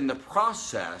engaged in the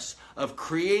process of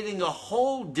creating a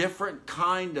whole different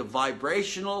kind of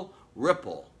vibrational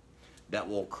ripple that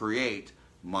will create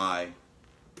my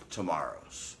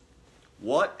tomorrows.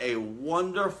 What a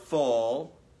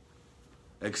wonderful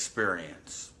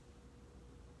experience.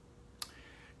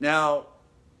 Now,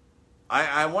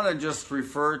 I want to just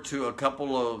refer to a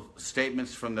couple of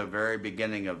statements from the very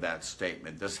beginning of that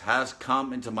statement. This has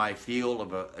come into my field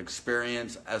of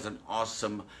experience as an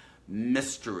awesome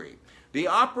mystery. The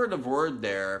operative word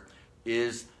there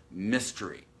is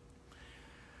mystery.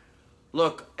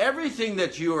 Look, everything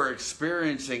that you are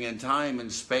experiencing in time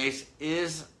and space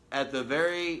is, at the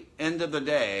very end of the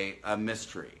day, a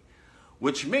mystery,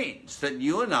 which means that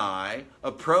you and I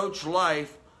approach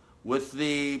life with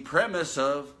the premise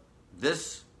of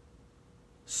this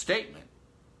statement: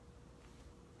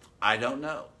 I don't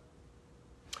know.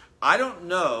 I don't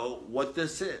know what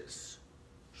this is.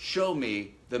 Show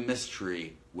me the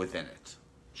mystery within it.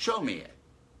 Show me it.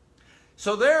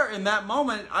 So there, in that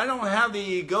moment, I don't have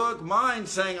the egoic mind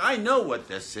saying, I know what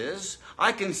this is.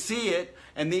 I can see it,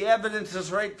 and the evidence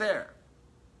is right there.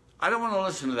 I don't want to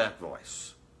listen to that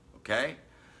voice, okay?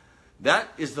 That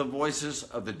is the voices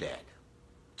of the dead,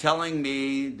 telling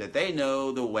me that they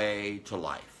know the way to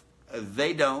life.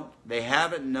 They don't. They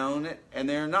haven't known it, and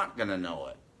they're not going to know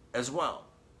it as well.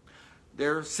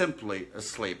 They're simply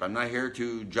asleep. I'm not here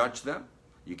to judge them.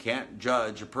 You can't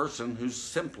judge a person who's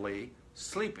simply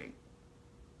sleeping.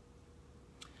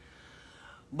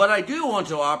 But I do want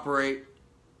to operate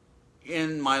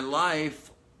in my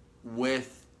life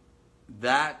with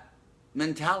that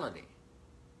mentality,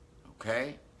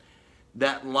 okay?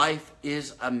 That life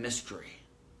is a mystery.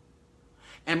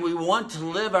 And we want to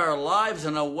live our lives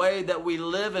in a way that we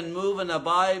live and move and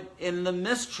abide in the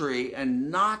mystery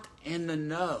and not in the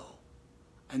know.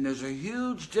 And there's a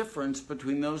huge difference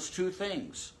between those two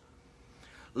things.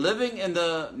 Living in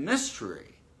the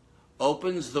mystery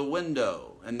opens the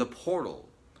window and the portal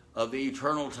of the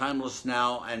eternal timeless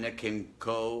now, and it can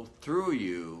go through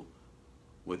you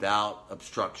without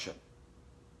obstruction.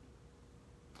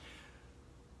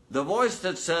 The voice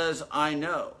that says, I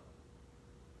know,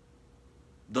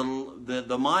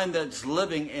 the mind that's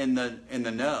living in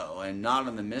the know and not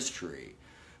in the mystery,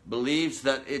 believes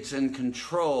that it's in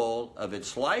control of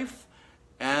its life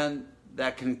and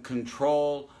that can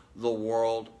control the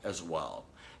world as well.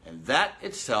 And that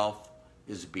itself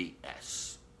is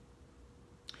BS.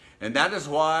 And that is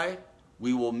why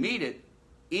we will meet it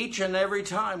each and every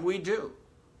time we do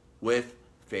with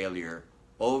failure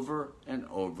over and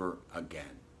over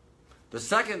again. The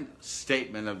second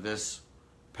statement of this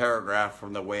paragraph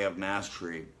from the Way of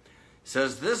Mastery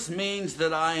says, this means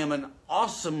that I am an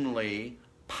awesomely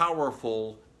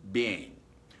powerful being.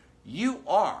 You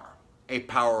are a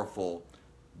powerful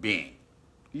being.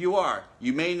 You are.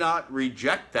 You may not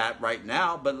reject that right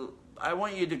now, but I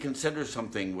want you to consider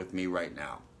something with me right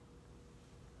now.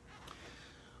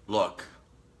 Look,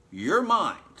 your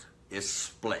mind is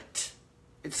split.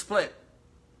 It's split.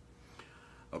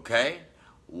 Okay?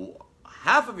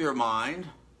 Half of your mind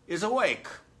is awake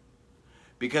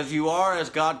because you are as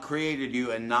God created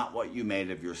you and not what you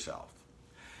made of yourself.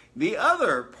 The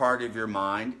other part of your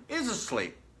mind is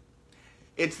asleep.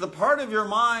 It's the part of your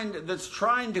mind that's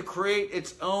trying to create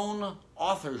its own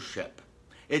authorship,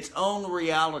 its own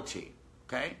reality.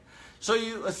 Okay? So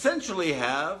you essentially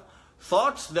have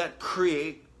thoughts that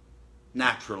create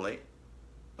naturally,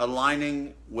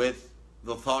 aligning with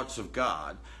the thoughts of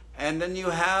God, And then you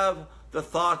have the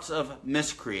thoughts of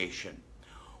miscreation,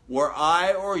 where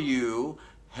I or you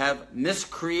have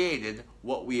miscreated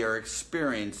what we are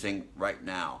experiencing right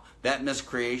now. That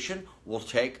miscreation will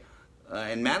take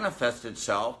and manifest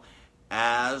itself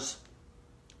as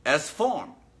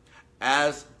form,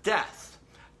 as death,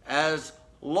 as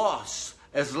loss,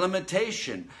 as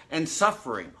limitation and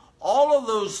suffering. All of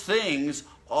those things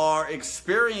are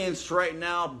experienced right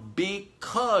now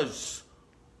because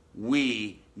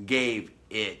we gave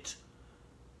it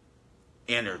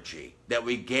energy, that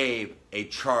we gave a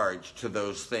charge to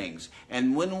those things.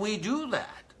 And when we do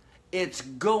that, it's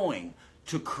going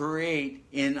to create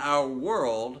in our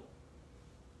world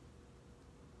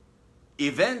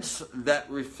events that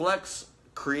reflects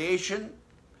creation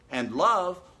and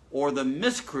love, or the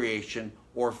miscreation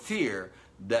or fear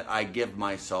that I give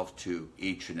myself to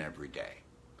each and every day.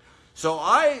 So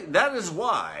that is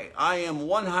why I am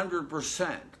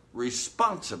 100%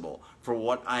 responsible for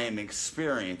what I am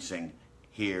experiencing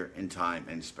here in time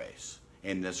and space,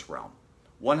 in this realm.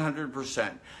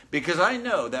 100%. Because I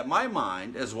know that my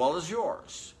mind, as well as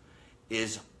yours,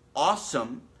 is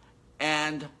awesome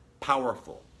and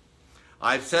powerful.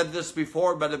 I've said this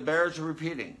before, but it bears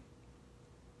repeating.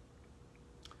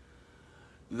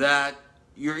 That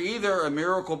you're either a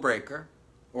miracle breaker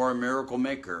or a miracle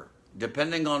maker,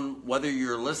 depending on whether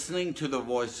you're listening to the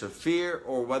voice of fear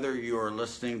or whether you are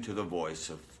listening to the voice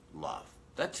of love.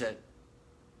 That's it.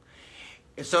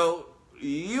 So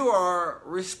you are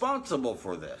responsible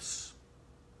for this.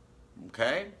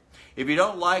 Okay? If you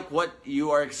don't like what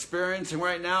you are experiencing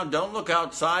right now, don't look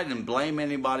outside and blame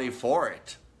anybody for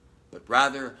it, but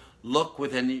rather look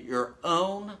within your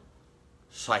own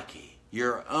psyche,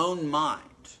 your own mind,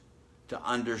 to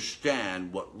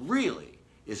understand what really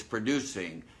is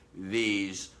producing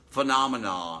these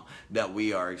phenomena that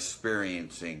we are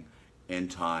experiencing in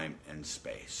time and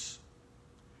space.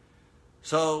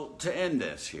 So to end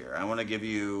this here, I want to give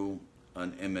you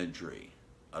an imagery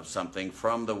of something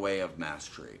from the Way of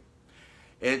Mastery.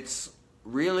 It's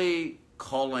really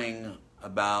calling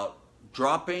about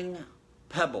dropping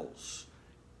pebbles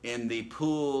in the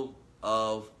pool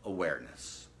of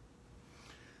awareness.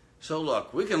 So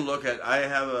look, we can look at, I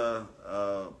have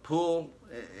a pool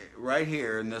right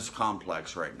here in this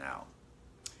complex right now.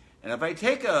 And if I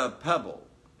take a pebble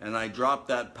and I drop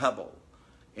that pebble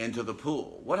into the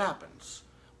pool, what happens?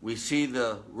 We see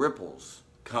the ripples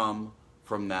come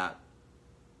from that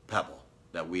pebble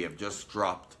that we have just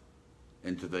dropped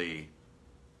into the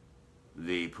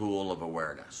pool of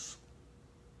awareness.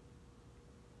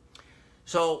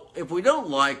 So if we don't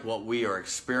like what we are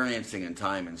experiencing in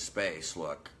time and space,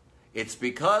 look, it's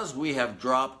because we have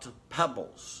dropped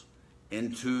pebbles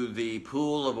into the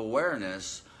pool of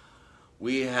awareness.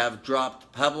 We have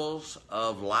dropped pebbles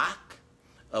of lack,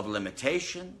 of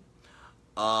limitation,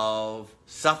 of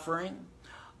suffering,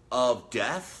 of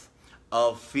death,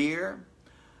 of fear,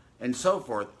 and so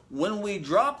forth. When we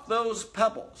drop those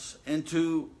pebbles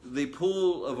into the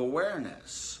pool of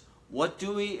awareness, what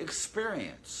do we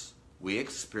experience? We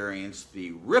experience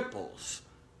the ripples,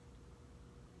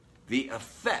 the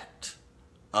effect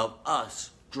of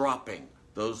us dropping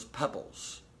those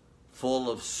pebbles full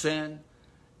of sin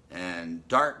and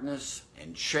darkness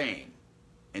and shame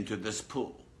into this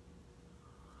pool.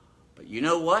 But you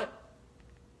know what?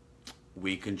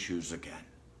 We can choose again.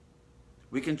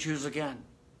 We can choose again.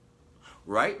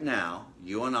 Right now,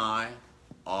 you and I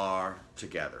are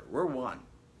together. We're one.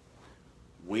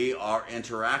 We are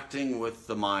interacting with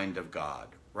the mind of God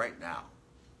right now.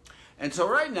 And so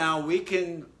right now, we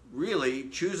can really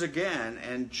choose again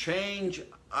and change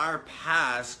our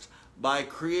past by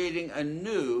creating a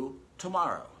new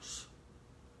tomorrows.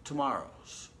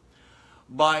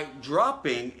 By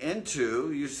dropping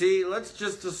into, you see, let's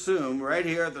just assume right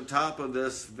here at the top of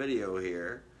this video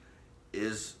here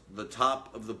is the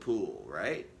top of the pool,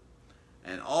 right?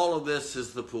 And all of this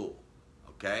is the pool,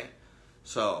 okay?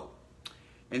 So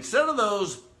instead of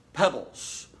those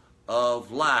pebbles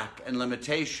of lack and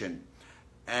limitation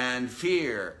and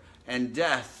fear and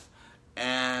death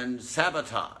and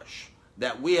sabotage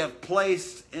that we have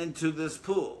placed into this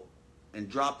pool and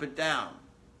drop it down,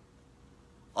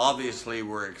 obviously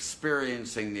we're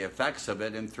experiencing the effects of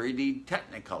it in 3D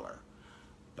Technicolor.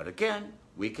 But again,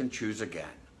 we can choose again.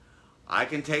 I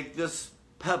can take this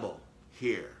pebble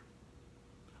here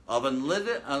of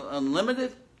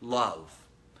unlimited love,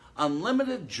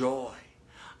 unlimited joy,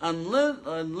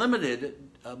 unlimited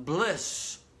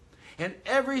bliss, and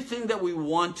everything that we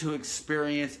want to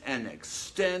experience and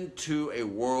extend to a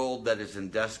world that is in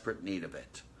desperate need of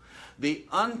it. The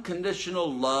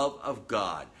unconditional love of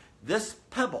God. This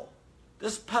pebble,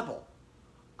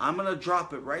 I'm going to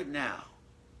drop it right now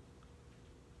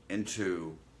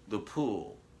into the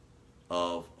pool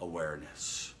of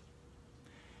awareness.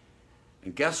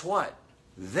 And guess what?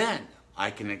 Then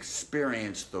I can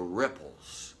experience the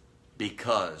ripples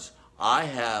because I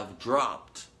have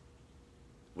dropped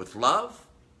with love,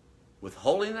 with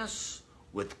holiness,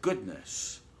 with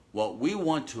goodness, what we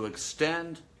want to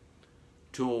extend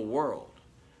to a world.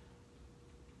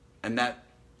 And that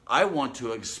I want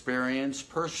to experience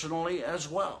personally as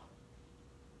well.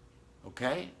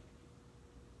 Okay?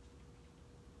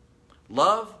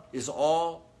 Love is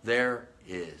all there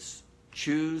is.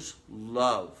 Choose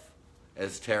love,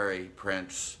 as Terry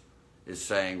Prince is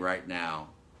saying right now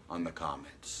on the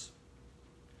comments.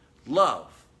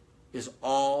 Love is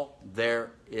all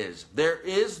there is. There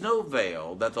is no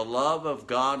veil that the love of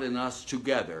God and us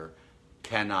together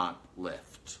cannot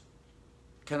lift.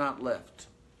 Cannot lift.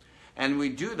 And we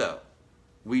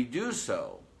do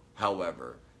so,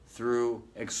 however, through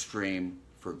extreme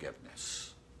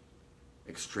forgiveness.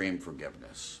 Extreme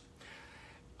forgiveness.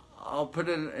 I'll put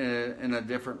it in a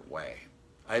different way.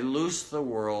 I loose the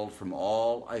world from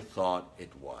all I thought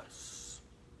it was.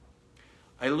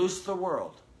 I loose the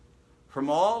world from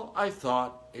all I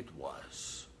thought it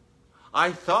was.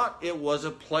 I thought it was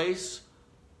a place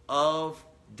of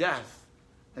death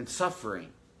and suffering,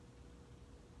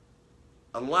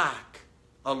 a lack,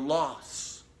 a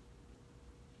loss.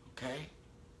 Okay?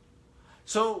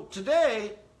 So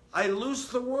today, I loose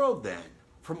the world then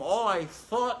from all I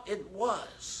thought it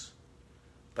was.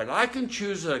 But I can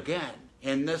choose it again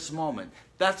in this moment.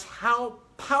 That's how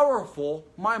powerful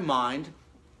my mind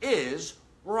is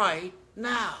right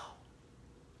now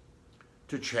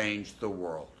to change the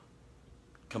world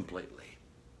completely.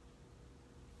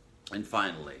 And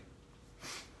finally,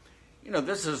 you know,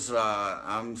 this is,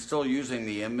 I'm still using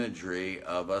the imagery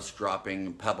of us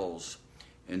dropping pebbles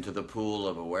into the pool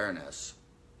of awareness.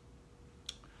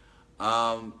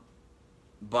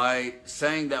 By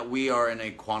saying that we are in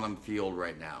a quantum field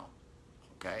right now,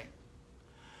 okay?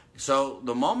 So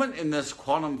the moment in this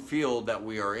quantum field that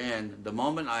we are in, the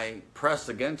moment I press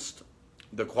against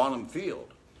the quantum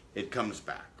field, it comes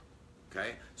back,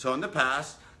 okay? So in the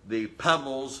past, the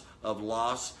pebbles of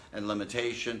loss and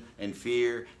limitation and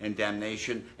fear and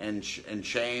damnation and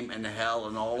shame and hell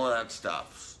and all of that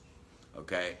stuff,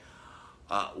 okay?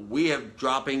 We have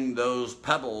dropping those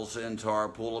pebbles into our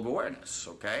pool of awareness,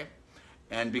 okay?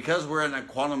 And because we're in a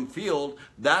quantum field,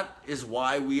 that is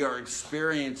why we are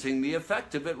experiencing the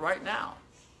effect of it right now.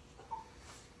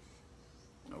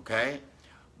 Okay?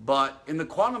 But in the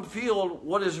quantum field,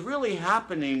 what is really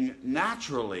happening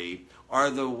naturally are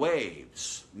the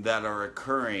waves that are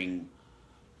occurring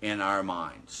in our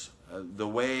minds. The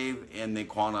wave in the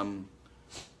quantum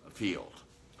field.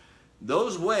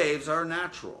 Those waves are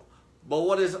natural. But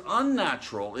what is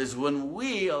unnatural is when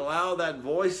we allow that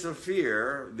voice of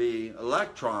fear, the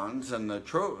electrons and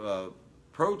the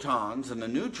protons and the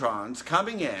neutrons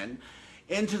coming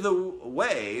into the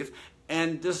wave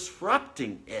and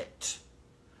disrupting it.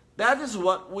 That is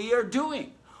what we are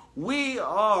doing. We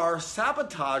are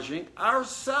sabotaging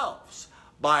ourselves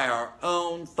by our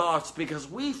own thoughts because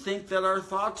we think that our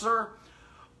thoughts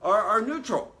are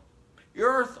neutral.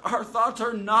 Our thoughts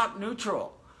are not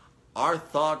neutral. Our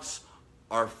thoughts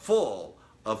are full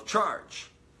of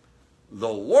charge.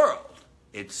 The world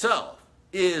itself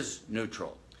is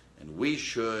neutral, and we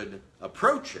should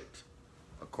approach it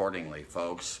accordingly,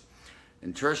 folks.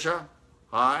 And Tricia,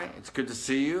 hi, it's good to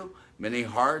see you. Many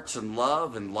hearts and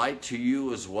love and light to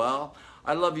you as well.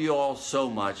 I love you all so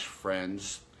much,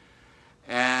 friends.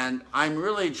 And I'm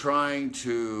really trying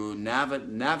to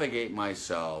navigate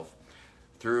myself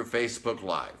through Facebook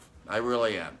Live. I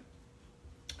really am.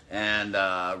 And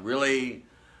really,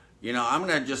 you know, I'm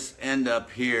going to just end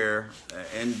up here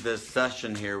in this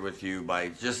session here with you by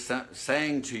just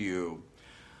saying to you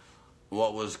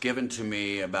what was given to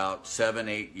me about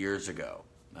 7-8 years ago.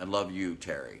 I love you,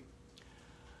 Terry.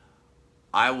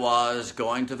 I was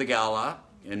going to the gala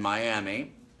in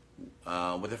Miami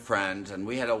with a friend, and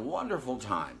we had a wonderful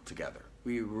time together.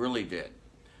 We really did.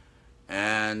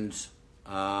 And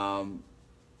I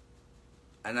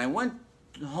went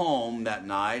home that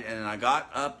night, and I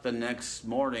got up the next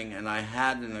morning, and I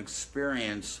had an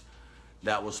experience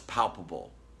that was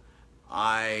palpable.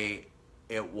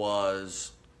 It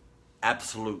was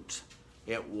absolute.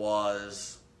 It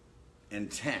was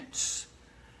intense,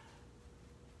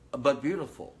 but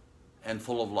beautiful and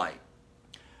full of light.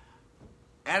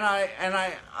 And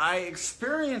I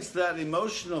experienced that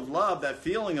emotion of love, that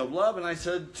feeling of love, and I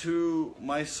said to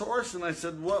my source, and I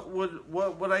said, what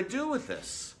would I do with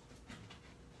this?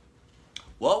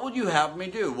 What would you have me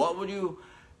do? What would you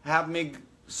have me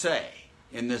say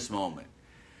in this moment?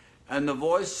 And the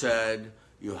voice said,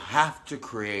 you have to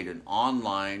create an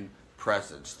online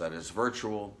presence that is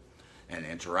virtual and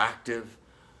interactive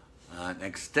and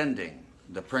extending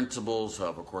the principles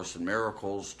of A Course in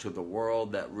Miracles to the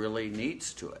world that really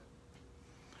needs to it.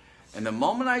 And the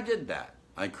moment I did that,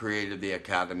 I created the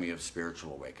Academy of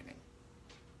Spiritual Awakening,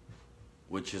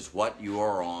 which is what you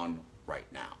are on right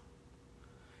now.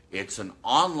 It's an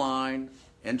online,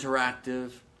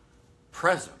 interactive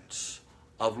presence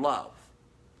of love.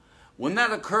 When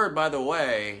that occurred, by the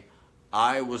way,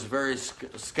 I was very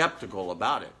skeptical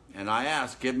about it. And I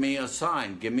asked, give me a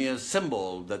sign, give me a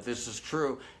symbol that this is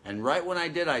true. And right when I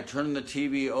did, I turned the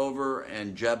TV over,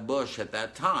 and Jeb Bush at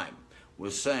that time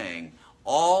was saying,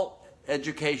 all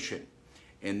education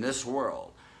in this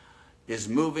world is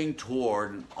moving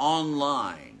toward an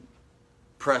online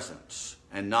presence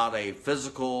and not a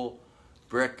physical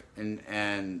brick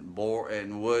and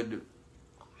wood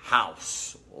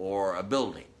house or a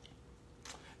building.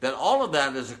 That all of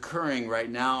that is occurring right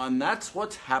now, and that's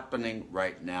what's happening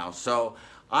right now. So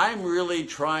I'm really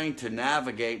trying to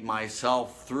navigate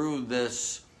myself through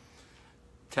this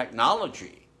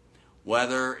technology,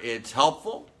 whether it's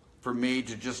helpful for me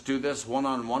to just do this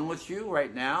one-on-one with you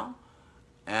right now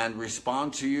and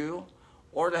respond to you,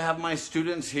 or to have my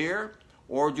students here,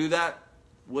 or do that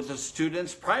with the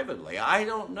students privately. I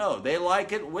don't know. They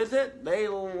like it with it. They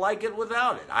like it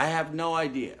without it. I have no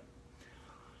idea.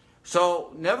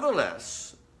 So,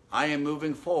 nevertheless, I am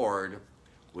moving forward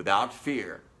without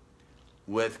fear,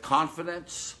 with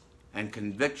confidence and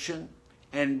conviction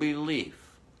and belief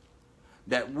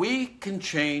that we can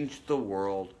change the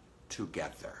world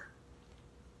together.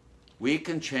 We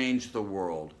can change the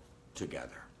world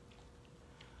together.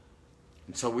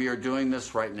 And so we are doing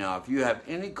this right now. If you have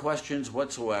any questions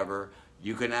whatsoever,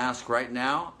 you can ask right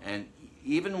now, and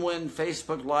even when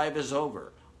Facebook Live is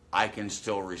over, I can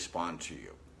still respond to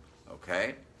you.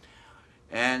 Okay?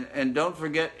 And don't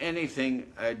forget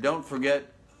anything, don't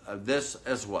forget this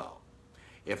as well.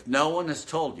 If no one has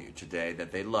told you today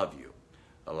that they love you,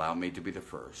 allow me to be the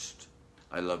first.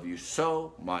 I love you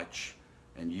so much,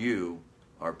 and you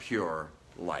are pure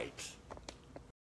light.